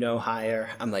like the Nuno hire.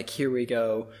 I'm like, here we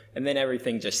go. And then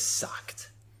everything just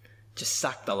sucked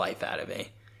the life out of me.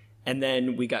 And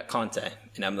then we got Conte,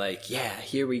 and I'm like, yeah,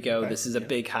 here we go. This is a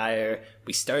big hire.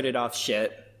 We started off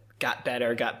shit, got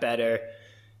better.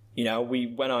 We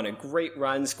went on a great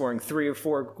run, scoring 3 or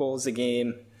 4 goals a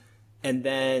game. And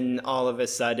then all of a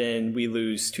sudden we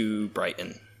lose to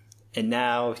Brighton. And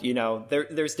now,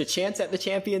 there's the chance at the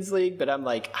Champions League, but I'm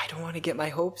like, I don't want to get my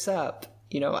hopes up.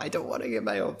 I don't want to get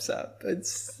my hopes up.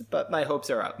 But my hopes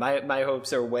are up. My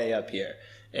hopes are way up here.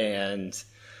 And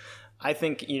I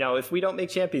think, if we don't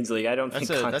make Champions League, I don't think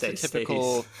Conte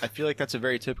stays. I feel like that's a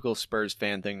very typical Spurs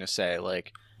fan thing to say.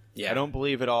 Like, yeah. I don't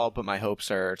believe it all, but my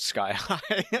hopes are sky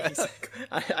high.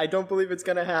 I don't believe it's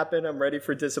going to happen. I'm ready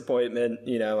for disappointment.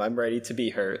 I'm ready to be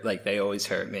hurt like they always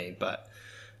hurt me, but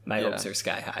my hopes are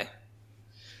sky high.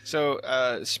 So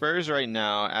Spurs right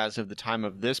now, as of the time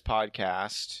of this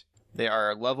podcast, they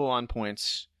are level on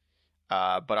points,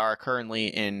 but are currently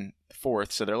in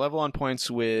 4th. So they're level on points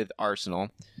with Arsenal,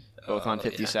 both on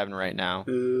 57 right now.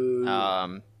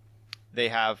 They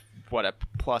have a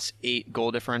 +8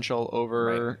 goal differential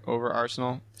over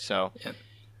Arsenal. So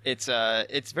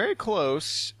it's very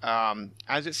close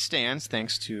as it stands,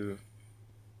 thanks to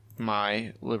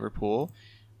my Liverpool.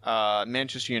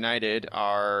 Manchester United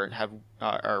are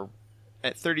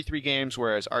at 33 games,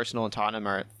 whereas Arsenal and Tottenham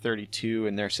are at 32,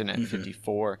 and they're sitting at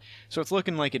 54. So it's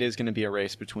looking like it is going to be a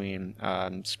race between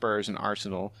Spurs and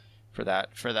Arsenal for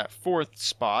that 4th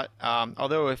spot.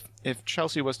 Although if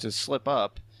Chelsea was to slip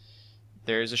up,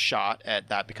 there's a shot at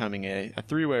that becoming a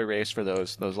 3-way race for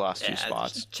those last 2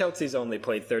 spots. Chelsea's only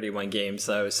played 31 games,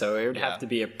 though, so it would have to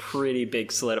be a pretty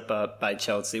big slip up by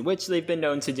Chelsea, which they've been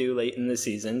known to do late in the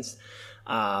seasons.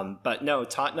 But no,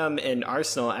 Tottenham and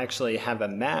Arsenal actually have a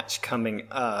match coming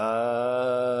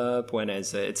up. When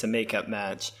is it? It's a makeup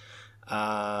match.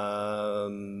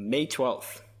 May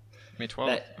 12th. May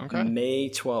 12th. Okay. May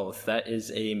 12th. That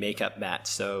is a makeup match.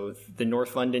 So the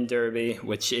North London Derby,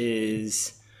 which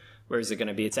is, where is it going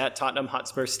to be? It's at Tottenham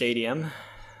Hotspur Stadium.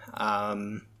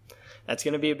 That's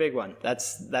going to be a big one.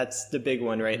 That's the big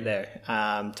one right there.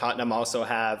 Tottenham also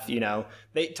have,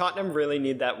 Tottenham really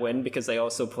need that win because they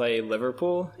also play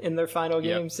Liverpool in their final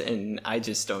games, and I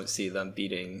just don't see them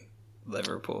beating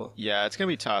Liverpool. Yeah, it's going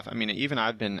to be tough. I mean, even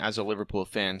I've been, as a Liverpool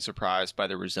fan, surprised by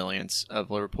the resilience of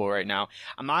Liverpool right now.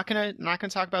 I'm not gonna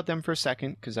talk about them for a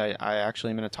second because I actually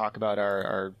am going to talk about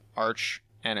our arch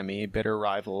enemy, bitter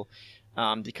rival.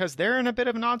 Because they're in a bit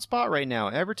of an odd spot right now.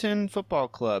 Everton Football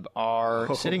Club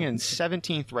are sitting in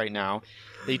 17th right now.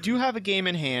 They do have a game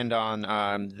in hand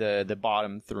on the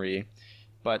bottom 3,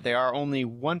 but they are only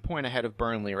 1 point ahead of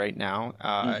Burnley right now,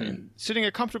 sitting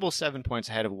a comfortable 7 points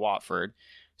ahead of Watford.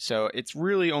 So it's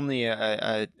really only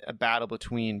a battle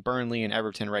between Burnley and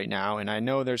Everton right now, and I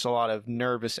know there's a lot of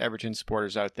nervous Everton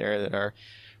supporters out there that are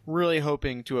really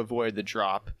hoping to avoid the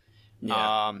drop.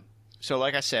 Yeah. So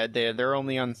like I said, they're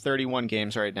only on 31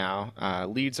 games right now.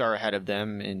 Leeds are ahead of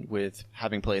them with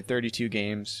having played 32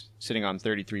 games, sitting on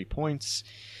 33 points.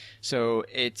 So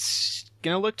it's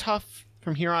going to look tough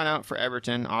from here on out for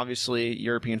Everton. Obviously,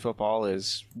 European football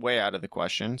is way out of the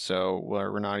question, so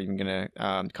we're not even going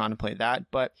to contemplate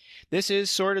that. But this is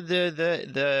sort of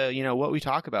the what we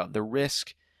talk about, the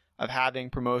risk of having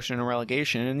promotion and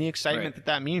relegation and the excitement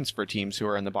that means for teams who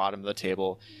are in the bottom of the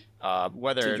table.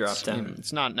 Whether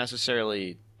it's not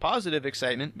necessarily positive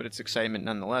excitement, but it's excitement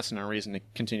nonetheless, and a reason to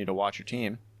continue to watch your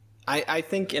team. I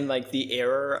think in the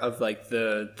era of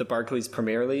the Barclays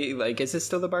Premier League, is it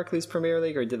still the Barclays Premier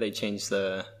League, or did they change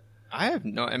the? I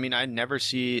never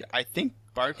see. I think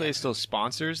Barclays still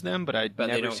sponsors them, but they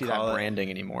never don't see call that it. branding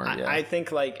anymore. I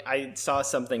think like I saw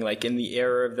something like in the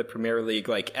era of the Premier League,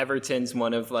 like Everton's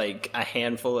one of like a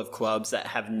handful of clubs that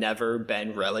have never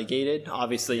been relegated.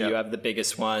 Obviously, you have the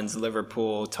biggest ones: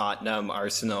 Liverpool, Tottenham,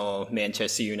 Arsenal,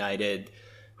 Manchester United,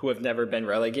 who have never been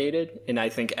relegated. And I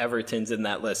think Everton's in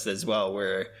that list as well,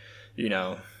 where, you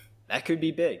know, that could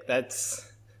be big.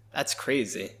 That's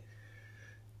crazy.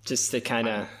 Just to kind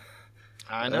of,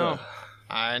 I know.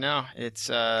 It's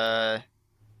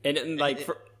and like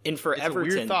for it's Everton,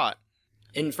 a weird thought.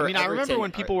 And for I remember Everton,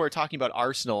 when people were talking about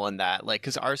Arsenal and that, like,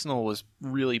 because Arsenal was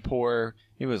really poor.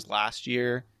 It was last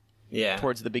year,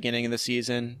 towards the beginning of the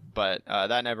season, but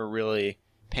that never really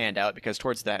panned out because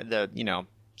towards the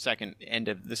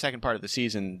second part of the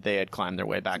season, they had climbed their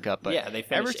way back up. But they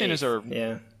finished Everton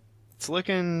eighth. It's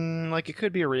looking like it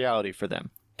could be a reality for them.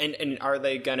 And are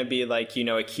they going to be like, you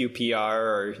know, a QPR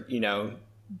or, you know,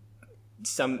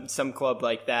 some club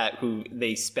like that who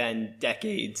they spend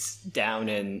decades down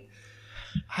in?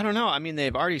 I don't know. I mean,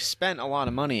 they've already spent a lot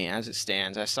of money as it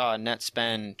stands. I saw a net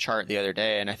spend chart the other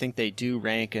day, and I think they do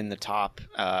rank in the top.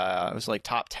 It was like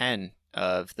top 10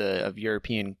 of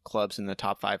European clubs in the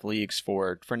top 5 leagues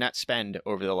for net spend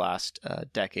over the last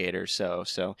decade or so.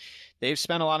 So they've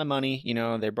spent a lot of money. You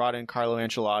know, they brought in Carlo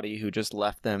Ancelotti, who just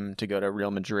left them to go to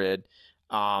Real Madrid.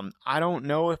 I don't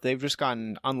know if they've just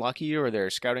gotten unlucky or their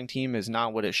scouting team is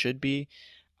not what it should be.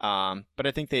 But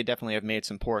I think they definitely have made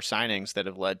some poor signings that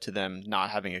have led to them not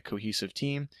having a cohesive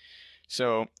team.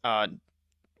 So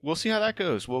we'll see how that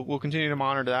goes. We'll continue to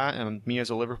monitor that. And me as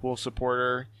a Liverpool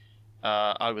supporter,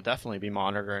 I would definitely be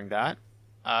monitoring that.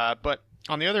 But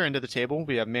on the other end of the table,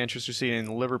 we have Manchester City and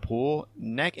Liverpool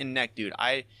neck and neck, dude.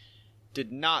 I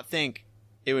did not think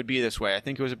it would be this way. I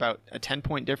think it was about a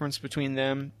 10-point difference between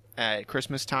them at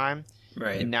Christmas time.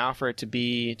 Right. And now for it to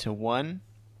be to 1,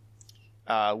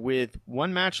 with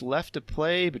one match left to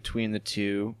play between the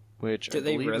two, which Do I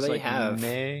they believe is really like have?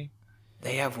 May.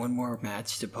 They have one more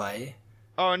match to play?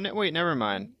 Oh, wait, never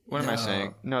mind. What am I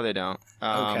saying? No, they don't.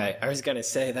 Okay, I was going to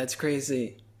say, that's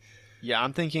crazy. Yeah,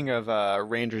 I'm thinking of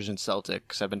Rangers and Celtic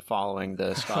because I've been following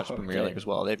the Scottish Premier League as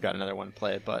well. They've got another one to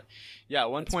play. But yeah,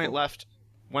 1 point left.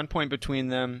 1 point between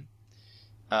them.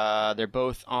 They're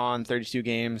both on 32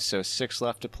 games, so 6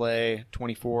 left to play.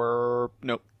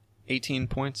 18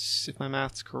 points, if my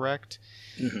math's correct.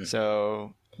 Mm-hmm.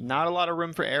 So not a lot of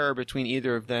room for error between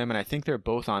either of them, and I think they're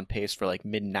both on pace for like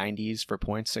mid-90s for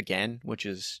points again, which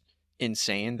is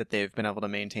insane that they've been able to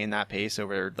maintain that pace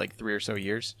over like 3 or 4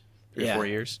 years.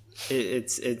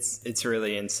 It's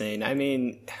really insane. I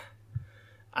mean,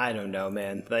 I don't know,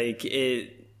 man. Like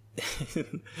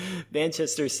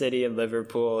Manchester City and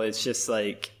Liverpool, it's just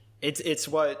like it's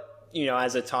what, you know,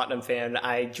 as a Tottenham fan,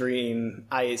 I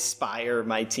aspire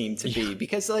my team to be,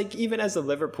 because like even as a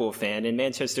Liverpool fan and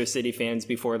Manchester City fans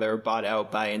before they were bought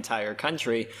out by entire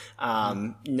country,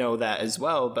 know that as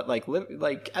well. But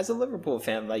like as a Liverpool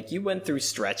fan, like you went through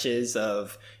stretches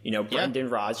of, you know, Brendan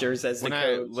Rodgers as the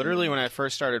coach. When I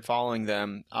first started following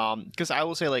them, because I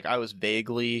will say like I was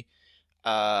vaguely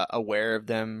aware of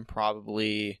them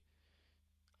probably,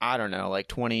 I don't know, like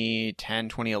 2010,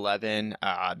 2011,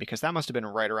 because that must have been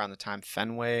right around the time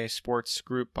Fenway Sports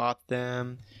Group bought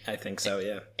them. I think so,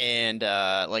 yeah. And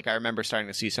like I remember starting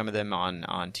to see some of them on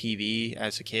TV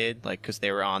as a kid, like because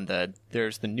they were on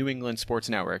there's the New England Sports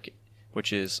Network,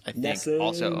 which is I think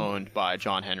also owned by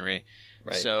John Henry.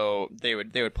 Right. So they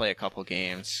would play a couple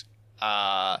games.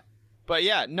 But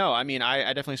yeah, no, I mean I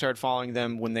definitely started following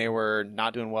them when they were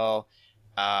not doing well.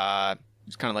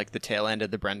 It's kind of like the tail end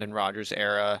of the Brendan Rodgers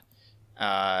era.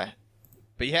 But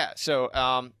yeah,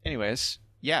 so anyways,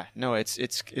 yeah, no,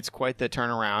 it's quite the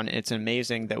turnaround. It's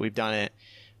amazing that we've done it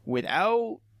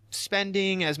without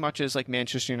spending as much as like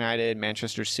Manchester United,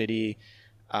 Manchester City,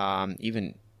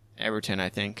 even Everton, I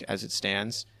think, as it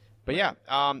stands. But yeah,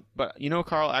 but you know,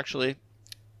 Carl, actually,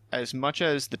 as much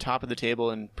as the top of the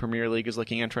table in Premier League is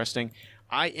looking interesting,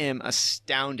 I am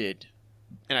astounded,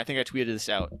 and I think I tweeted this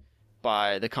out,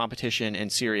 by the competition in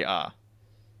Serie A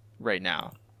right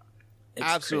now. It's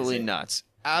absolutely crazy. Nuts.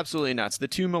 Absolutely nuts. The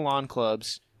two Milan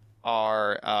clubs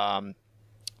are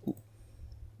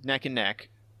neck and neck.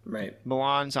 Right.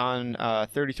 Milan's on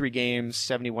 33 games,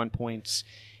 71 points.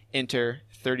 Inter,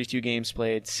 32 games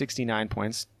played, 69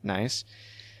 points. Nice.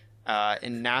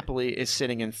 And Napoli is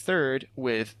sitting in third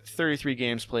with 33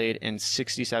 games played and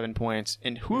 67 points.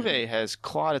 And Juve has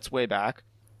clawed its way back.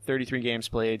 33 games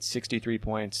played, 63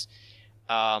 points.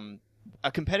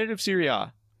 A competitive Serie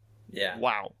A. Yeah.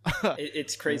 Wow.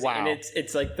 It's crazy. Wow. And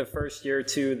it's like the first year,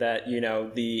 too, that, you know,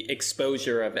 the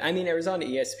exposure of it. I mean, it was on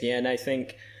ESPN, I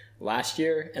think, last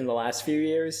year and the last few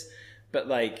years. But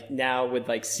like now with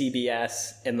like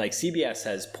CBS, and like CBS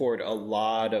has poured a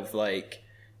lot of like,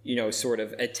 you know, sort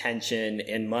of attention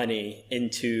and money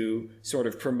into sort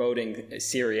of promoting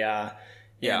Serie A.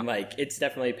 Yeah. And like it's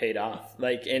definitely paid off.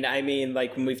 Like, and I mean,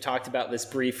 like when we've talked about this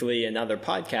briefly in other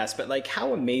podcasts, but like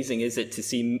how amazing is it to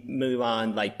see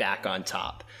Milan like back on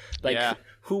top? Like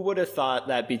who would have thought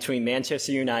that between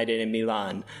Manchester United and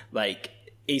Milan, like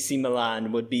AC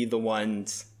Milan would be the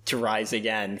ones to rise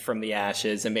again from the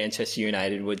ashes, and Manchester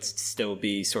United would still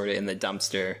be sort of in the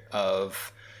dumpster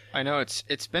of. I know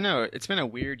it's been a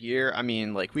weird year. I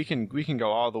mean, like we can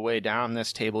go all the way down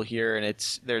this table here,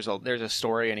 and there's a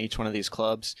story in each one of these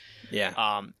clubs.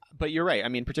 Yeah. But you're right. I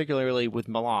mean, particularly with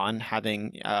Milan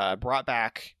having brought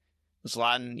back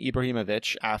Zlatan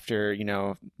Ibrahimovic after, you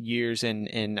know, years in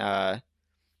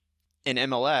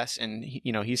MLS, and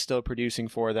you know he's still producing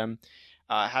for them.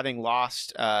 Having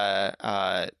lost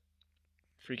freaking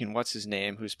what's his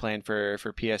name, who's playing for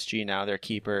PSG now, their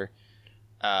keeper,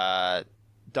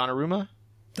 Donnarumma,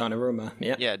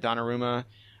 yeah. Yeah, Donnarumma.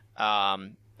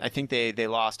 I think they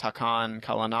lost Hakan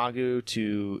Kalanagu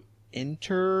to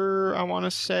Inter, I want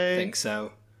to say. I think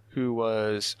so. Who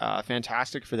was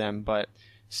fantastic for them, but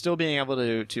still being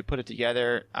able to put it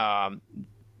together.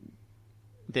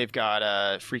 They've got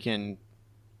freaking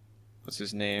what's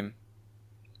his name?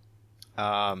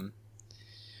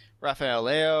 Rafael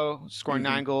Leo scoring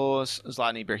 9 goals,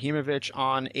 Zlatan Ibrahimovic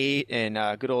on 8,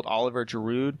 and good old Oliver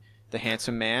Giroud, the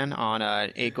handsome man, on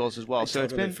 8 goals as well.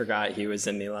 I forgot he was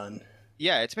in Milan.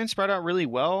 Yeah, it's been spread out really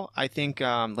well. I think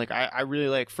I really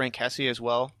like Frank Kessie as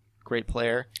well. Great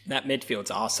player. That midfield's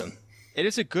awesome. It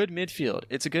is a good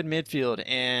midfield.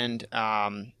 And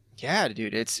yeah,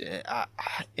 dude, it's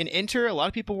in Inter. A lot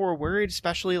of people were worried,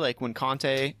 especially like when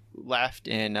Conte left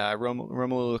and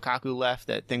Romelu Lukaku left,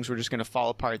 that things were just going to fall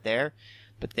apart there.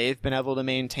 But they've been able to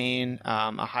maintain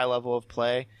a high level of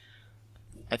play.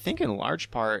 I think in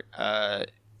large part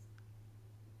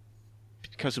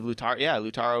because of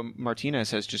Lautaro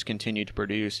Martinez has just continued to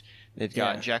produce. They've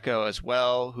got Dzeko as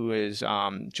well, who is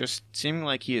just seeming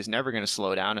like he is never going to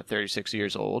slow down at 36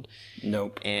 years old.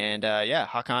 Nope. And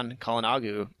Hakan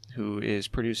Kalanagu, who is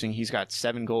producing. He's got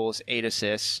 7 goals, 8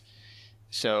 assists.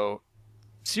 So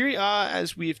Serie A,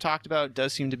 as we've talked about,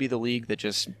 does seem to be the league that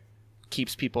just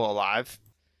keeps people alive.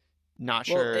 Not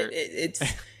sure.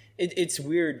 It's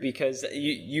weird because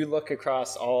you look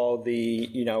across all the,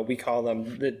 you know, we call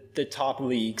them the top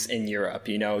leagues in Europe,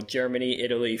 you know, Germany,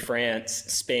 Italy, France,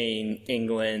 Spain,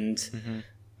 England.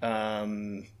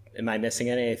 Am I missing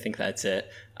any? I think that's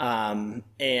it.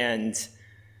 And,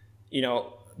 you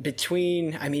know,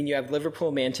 you have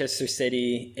Liverpool, Manchester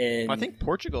City, and I think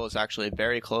Portugal is actually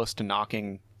very close to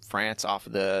knocking France off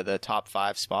of the top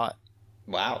 5 spot.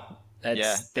 Wow.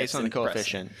 Based on the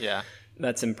coefficient. Yeah.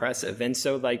 That's impressive. And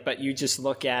so but you just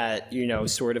look at, you know,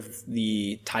 sort of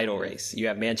the title race. You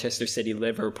have Manchester City,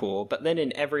 Liverpool, but then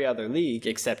in every other league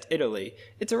except Italy,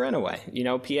 it's a runaway. You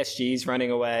know, PSG's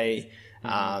running away.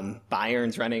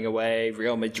 Bayern's running away.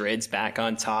 Real Madrid's back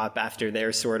on top after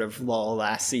their sort of lull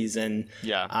last season.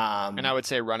 Yeah. And I would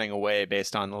say running away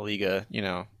based on the Liga, you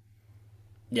know.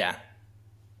 Yeah.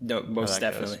 No, most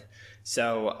definitely. Goes.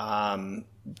 So,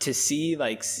 to see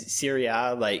like Serie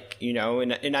A, like, you know,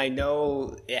 and I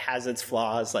know it has its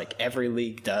flaws, like every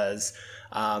league does.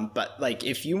 But like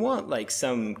if you want like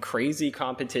some crazy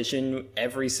competition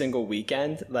every single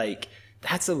weekend, like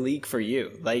that's a league for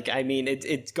you. Like, I mean,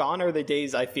 it's gone are the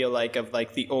days, I feel like, of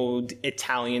like the old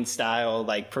Italian style,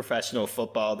 like professional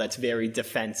football that's very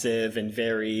defensive and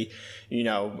very, you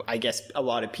know, I guess a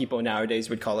lot of people nowadays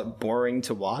would call it boring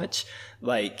to watch.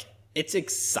 Like, it's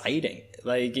exciting.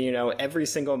 Like, you know, every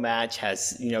single match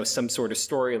has, you know, some sort of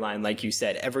storyline. Like you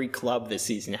said, every club this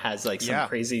season has like some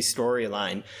crazy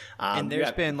storyline. And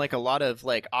there's been like a lot of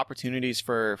like opportunities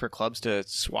for clubs to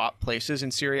swap places in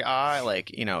Serie A.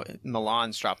 Like, you know,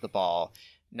 Milan's dropped the ball.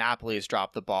 Napoli's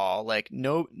dropped the ball.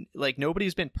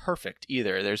 Nobody's been perfect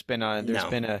either. There's been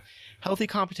a healthy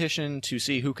competition to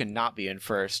see who can not be in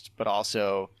first, but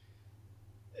also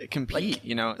compete, like,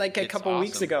 you know, like a couple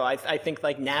weeks ago, I think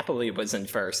like Napoli was in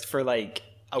first for like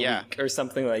a week or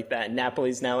something like that.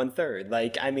 Napoli's now in third.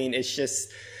 Like, I mean, it's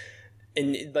just,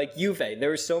 and like Juve, there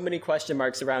were so many question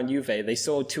marks around Juve. They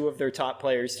sold 2 of their top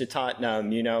players to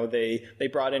Tottenham. You know, they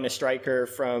brought in a striker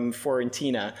from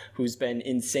Fiorentina who's been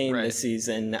insane this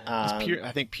season.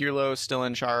 I think Pirlo's still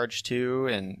in charge too.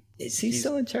 And is he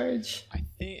still in charge? I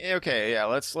think. Okay, yeah.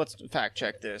 Let's fact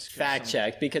check this.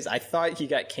 Check, because I thought he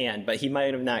got canned, but he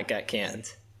might have not got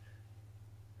canned.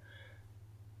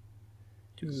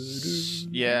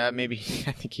 Yeah, maybe.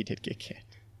 I think he did get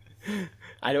canned.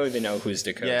 I don't even know who's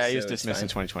the coach. Yeah, he was so it's dismissed in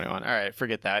fine. 2021. All right,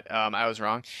 forget that. I was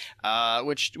wrong,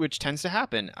 which tends to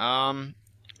happen.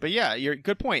 But yeah, you're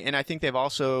good point. And I think they've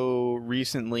also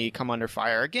recently come under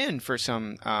fire again for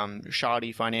some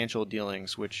shoddy financial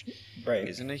dealings, which Right.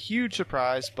 isn't a huge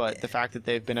surprise. But the fact that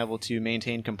they've been able to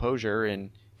maintain composure and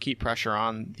keep pressure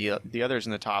on the others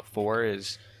in the top four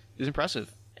is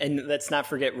impressive. And let's not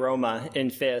forget Roma in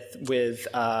fifth with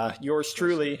yours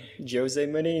truly, Jose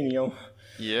Mourinho,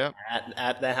 Yeah,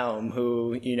 at the helm,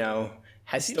 who,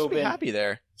 has seems still to be been happy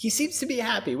there. He seems to be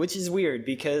happy, which is weird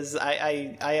because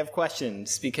I have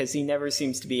questions because he never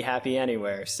seems to be happy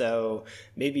anywhere. So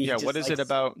maybe he Yeah, just what is it likes-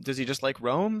 about? Does he just like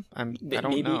Rome? I don't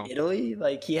maybe know. Italy.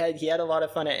 Like he had a lot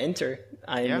of fun at Inter.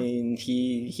 I mean,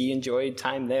 he enjoyed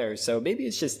time there. So maybe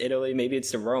it's just Italy. Maybe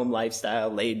it's the Rome lifestyle,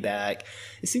 laid back.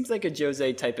 It seems like a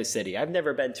Jose type of city. I've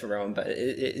never been to Rome, but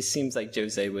it seems like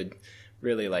Jose would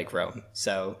really like Rome.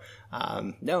 So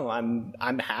no,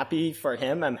 I'm happy for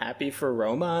him. I'm happy for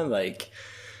Roma. Like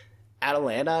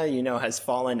Atalanta, has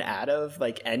fallen out of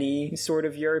like any sort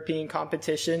of European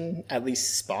competition, at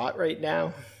least spot right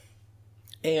now.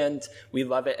 And we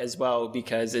love it as well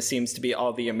because it seems to be a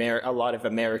lot of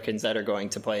Americans that are going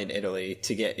to play in Italy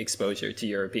to get exposure to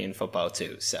European football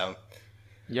too. So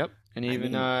Yep, and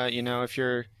even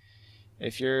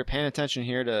if you're paying attention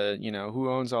here to who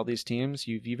owns all these teams,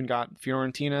 you've even got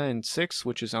Fiorentina in 6th,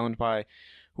 which is owned by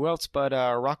who else but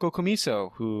Rocco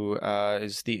Commisso, who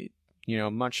is the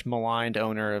much maligned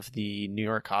owner of the New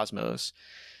York Cosmos.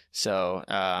 So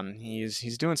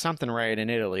he's doing something right in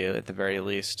Italy at the very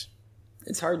least.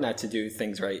 it's hard not to do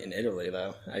things right in Italy,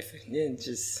 though. You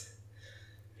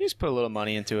just put a little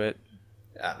money into it.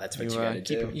 that's what you gotta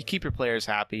do. You keep your players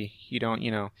happy. You don't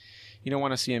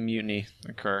want to see a mutiny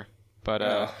occur. But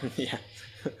Yeah.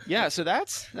 yeah, so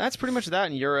that's pretty much that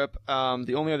in Europe.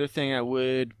 The only other thing I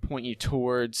would point you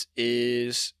towards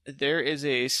is there is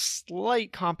a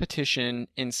slight competition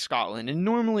in Scotland, and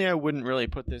normally I wouldn't really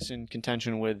put this in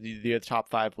contention with the top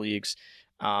 5 leagues.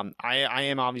 I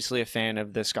am obviously a fan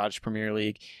of the Scottish Premier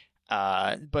League,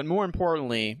 but more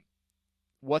importantly,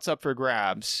 what's up for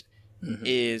grabs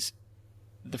is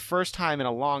the first time in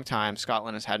a long time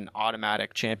Scotland has had an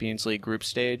automatic Champions League group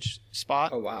stage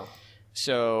spot. Oh wow.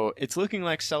 So it's looking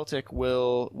like Celtic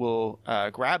will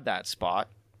grab that spot.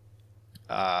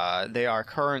 They are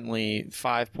currently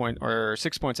 6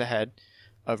 points ahead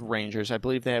of Rangers. I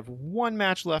believe they have one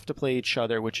match left to play each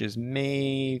other, which is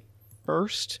May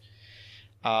 1st.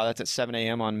 That's at 7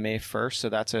 a.m. on May 1st, so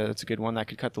that's a good one. That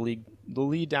could cut the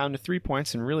lead down to 3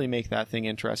 points and really make that thing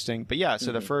interesting. But yeah,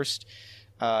 so the first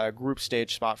group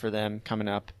stage spot for them coming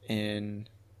up in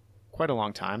quite a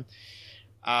long time.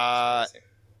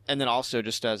 And then also,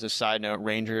 just as a side note,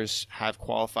 Rangers have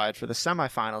qualified for the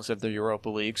semifinals of the Europa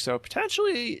League, so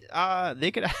potentially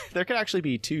there could actually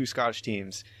be 2 Scottish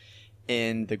teams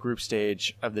in the group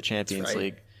stage of the Champions right.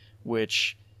 League,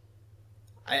 which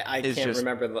I can't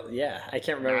remember. I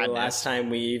can't remember the last time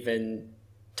we even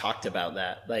talked about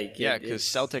that. Because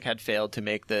Celtic had failed to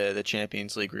make the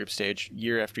Champions League group stage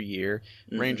year after year.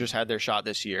 Rangers had their shot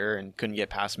this year and couldn't get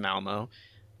past Malmo.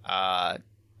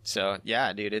 So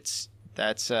yeah, dude,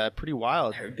 that's pretty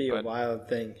wild. It would be a wild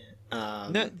thing.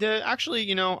 Actually,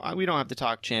 we don't have to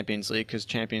talk Champions League because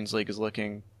Champions League is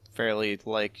looking fairly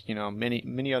like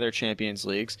many other Champions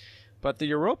Leagues. But the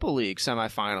Europa League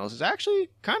semifinals is actually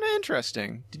kind of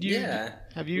interesting.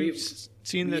 Have you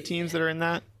seen the teams that are in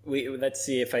that? Let's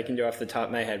see if I can do off the top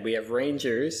of my head. We have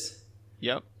Rangers.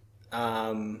 Yep.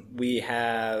 We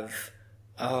have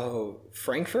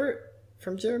Frankfurt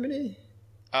from Germany.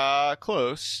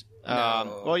 Close.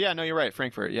 No. Well, yeah, no, you're right.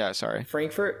 Frankfurt. Yeah, sorry.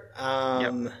 Frankfurt.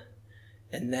 And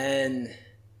then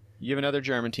You have another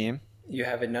German team. you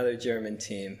have another German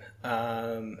team.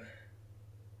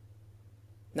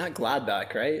 Not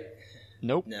Gladbach, right?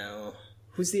 Nope. No.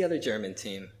 Who's the other German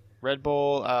team? Red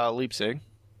Bull Leipzig.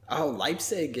 Oh,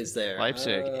 Leipzig is there.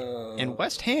 Leipzig. Oh. And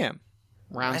West Ham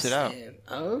rounds it out. West Ham.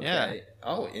 Okay. Yeah.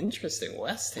 Oh, interesting.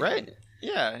 West Ham. Right?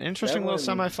 Yeah, an interesting That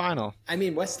little one- semifinal. I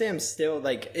mean, West Ham's still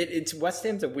it's West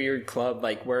Ham's a weird club.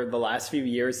 Where the last few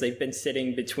years they've been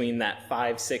sitting between that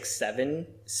 5, 6, 7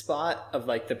 spot of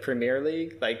the Premier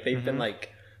League. They've been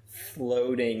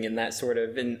floating in that sort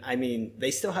of. And I mean,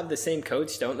 they still have the same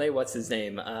coach, don't they? What's his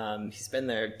name? He's been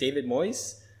there. David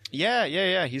Moyes.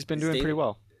 Yeah. He's been doing pretty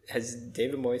well. Has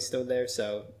David Moyes still there?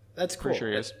 So that's cool. Pretty sure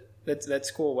he is. That's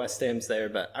cool. West Ham's there,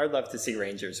 but I'd love to see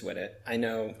Rangers win it. I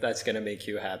know that's gonna make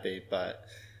you happy, but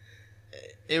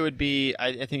It would be.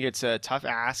 I think it's a tough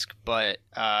ask, but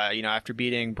after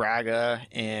beating Braga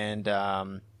and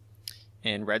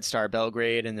Red Star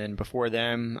Belgrade, and then before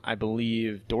them, I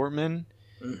believe Dortmund.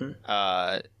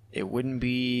 it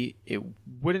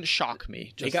wouldn't shock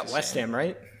me. They got West Ham,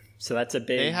 right? So that's a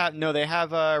big. They have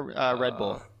Red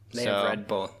Bull. They have Red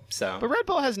Bull. So, but Red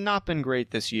Bull has not been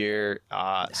great this year.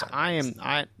 So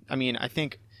I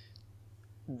think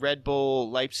Red Bull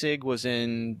Leipzig was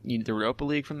in the Europa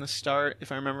League from the start,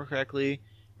 if I remember correctly.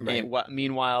 Right.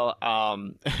 Meanwhile,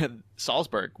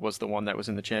 Salzburg was the one that was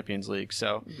in the Champions League.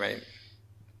 So right.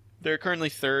 They're currently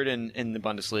third in the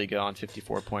Bundesliga on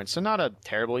 54 points. So not a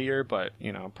terrible year, but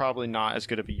probably not as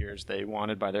good of a year as they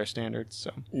wanted by their standards.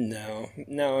 So no,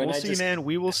 we'll see, man.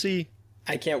 We will see.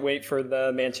 I can't wait for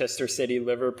the Manchester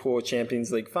City-Liverpool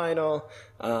Champions League final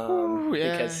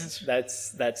because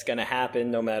that's going to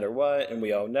happen no matter what, and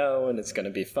we all know, and it's going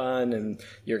to be fun, and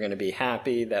you're going to be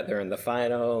happy that they're in the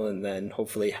final, and then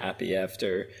hopefully happy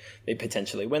after they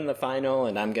potentially win the final,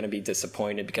 and I'm going to be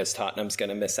disappointed because Tottenham's going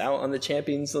to miss out on the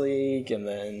Champions League, and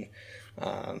then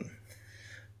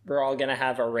we're all going to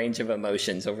have a range of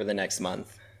emotions over the next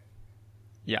month.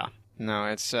 Yeah. No,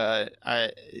 it's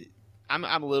I'm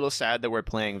a little sad that we're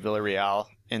playing Villarreal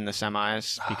in the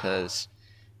semis because,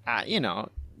 I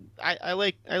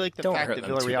like the Don't fact hurt that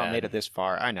them too Villarreal bad. made it this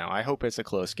far. I know. I hope it's a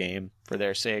close game for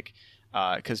their sake,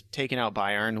 because taking out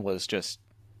Bayern was just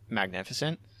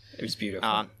magnificent. It was beautiful.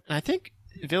 And I think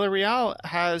Villarreal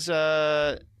has,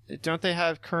 don't they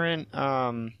have current?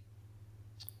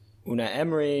 Unai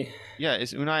Emery. Yeah,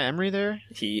 is Unai Emery there?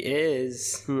 He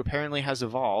is. Who apparently has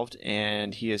evolved,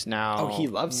 and he is now. Oh, he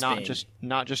loves not Spain.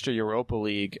 not just a Europa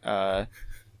League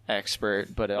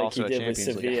expert, but also a he did with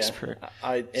Champions League Sevilla. expert.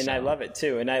 I love it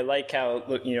too, and I like how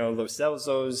Lo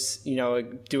Celso's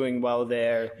doing well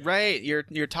there. Right, your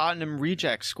Tottenham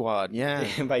reject squad,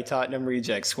 yeah. By Tottenham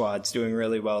reject squad's doing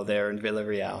really well there in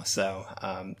Villarreal. So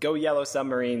go Yellow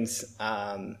Submarines,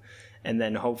 and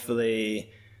then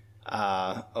hopefully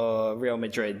Real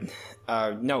Madrid.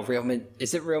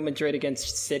 Is it Real Madrid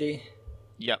against City?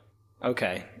 Yep.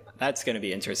 Okay, that's going to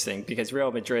be interesting because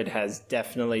Real Madrid has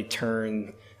definitely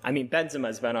turned. I mean,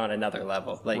 Benzema's been on another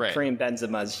level. Like, right. Karim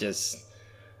Benzema's just.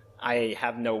 I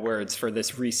have no words for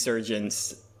this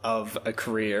resurgence of a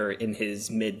career in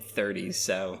his mid-30s.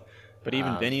 So, but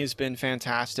even Vinny's been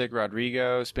fantastic.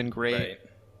 Rodrigo's been great. Right.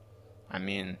 I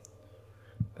mean,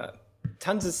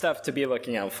 tons of stuff to be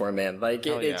looking out for, man. Like,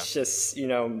 it's just,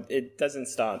 it doesn't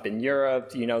stop in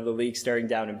Europe. The league starting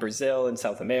down in Brazil and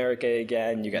South America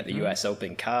again. You got the U.S.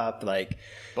 Open Cup. Like,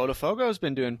 Botafogo's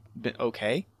been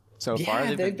okay so far.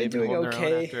 They've been doing holding their own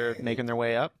okay after making their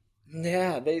way up.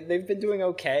 Yeah, they've been doing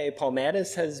okay.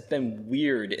 Palmeiras has been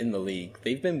weird in the league.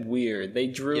 They've been weird. They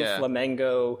drew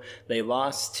Flamengo. They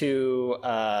lost to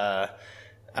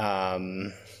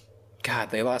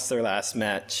they lost their last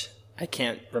match. I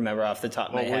can't remember off the top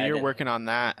of my head. Well, you're working on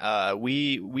that.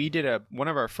 We did one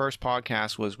of our first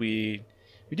podcasts was we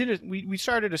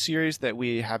started a series that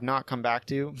we have not come back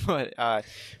to, but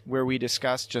where we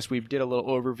discussed we did a little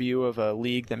overview of a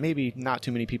league that maybe not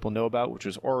too many people know about, which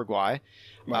was Uruguay.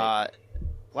 Right.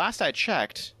 Last I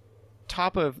checked,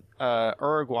 top of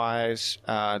Uruguay's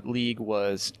league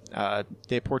was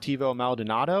Deportivo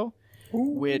Maldonado,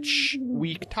 which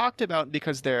we talked about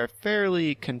because they're a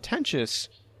fairly contentious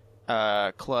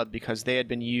club because they had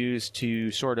been used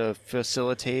to sort of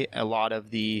facilitate a lot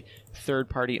of the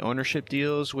third-party ownership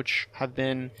deals, which have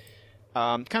been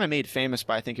kind of made famous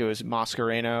by, I think it was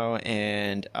Mascherano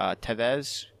and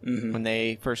Tevez when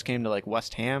they first came to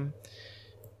West Ham.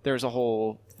 There's a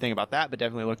whole thing about that, but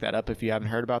definitely look that up if you haven't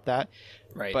heard about that.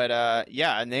 Right. But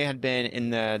and they had been in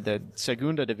the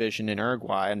Segunda division in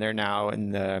Uruguay, and they're now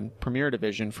in the Premier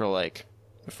division for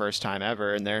the first time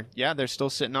ever, and they're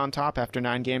still sitting on top after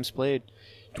 9 games played.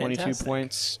 22 Fantastic.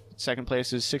 points. Second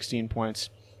place is 16 points,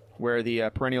 where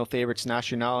the perennial favorites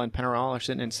Nacional and Penarol are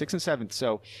sitting in 6th and 7th.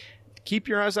 So keep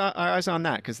your eyes on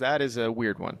that, because that is a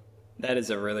weird one. That is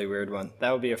a really weird one.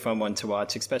 That would be a fun one to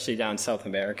watch, especially down in South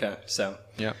America. So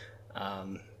Yeah.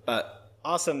 But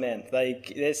awesome, man.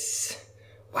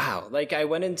 Wow. I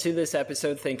went into this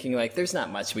episode thinking there's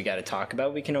not much we got to talk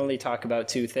about. We can only talk about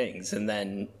 2 things, and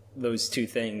then those 2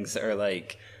 things are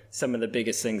some of the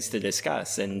biggest things to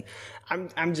discuss. And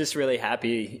I'm just really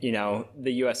happy,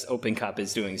 the US Open Cup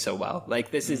is doing so well.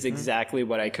 This is exactly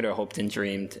what I could have hoped and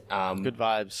dreamed. Good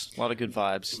vibes. A lot of good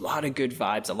vibes. A lot of good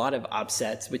vibes, a lot of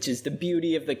upsets, which is the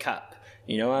beauty of the cup.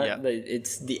 You know what? Yeah.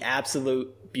 It's the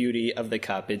absolute beauty of the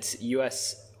cup. It's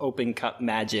US Open Cup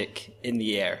magic in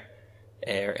the air.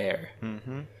 Air.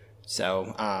 Mm-hmm.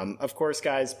 So, of course,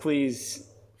 guys, please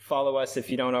follow us if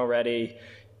you don't already.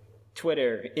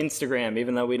 Twitter, Instagram,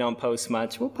 even though we don't post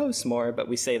much. We'll post more, but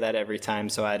we say that every time,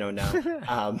 so I don't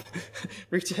know.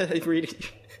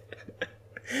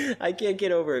 I can't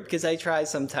get over it because I try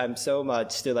sometimes so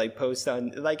much to like post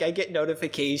on, like I get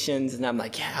notifications and I'm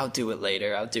like, yeah, I'll do it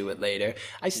later.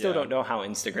 I still don't know how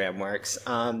Instagram works.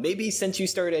 Maybe since you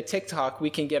started a TikTok, we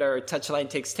can get our Touchline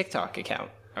Takes TikTok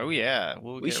account. Oh yeah,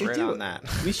 we should right on that.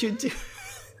 We should do.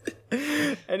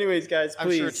 Anyways, guys,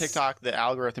 please. I'm sure TikTok, the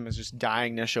algorithm is just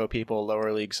dying to show people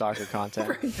lower league soccer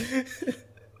content.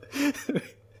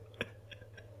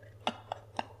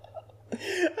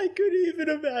 I couldn't even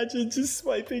imagine just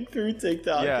swiping through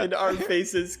TikTok and our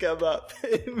faces come up.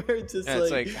 We're just and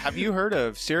it's like, have you heard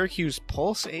of Syracuse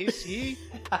Pulse AC?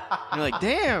 And you're like,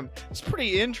 damn, it's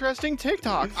pretty interesting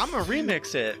TikTok. I'm gonna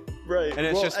remix it. Right. And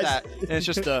it's and it's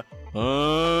just the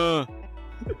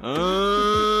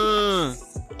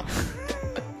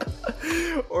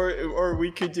Or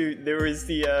we could do. There was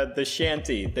the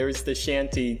shanty. There's the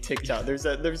shanty TikTok. There's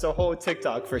a whole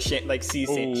TikTok for like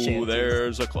shanties.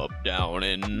 There's a club down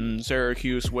in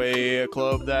Syracuse Way, a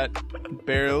club that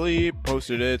barely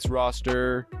posted its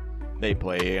roster. They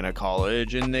play in a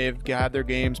college and they've had their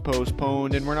games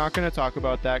postponed, and we're not going to talk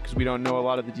about that because we don't know a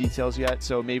lot of the details yet,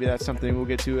 so maybe that's something we'll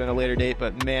get to at a later date.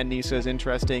 But man, Nisa is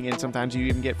interesting, and sometimes you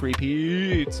even get free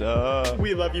pizza.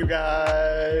 We love you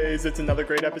guys. It's another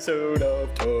great episode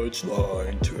of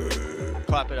Touchline Takes.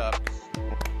 Clap it up.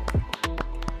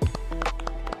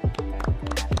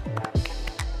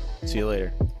 See you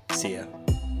later. See ya.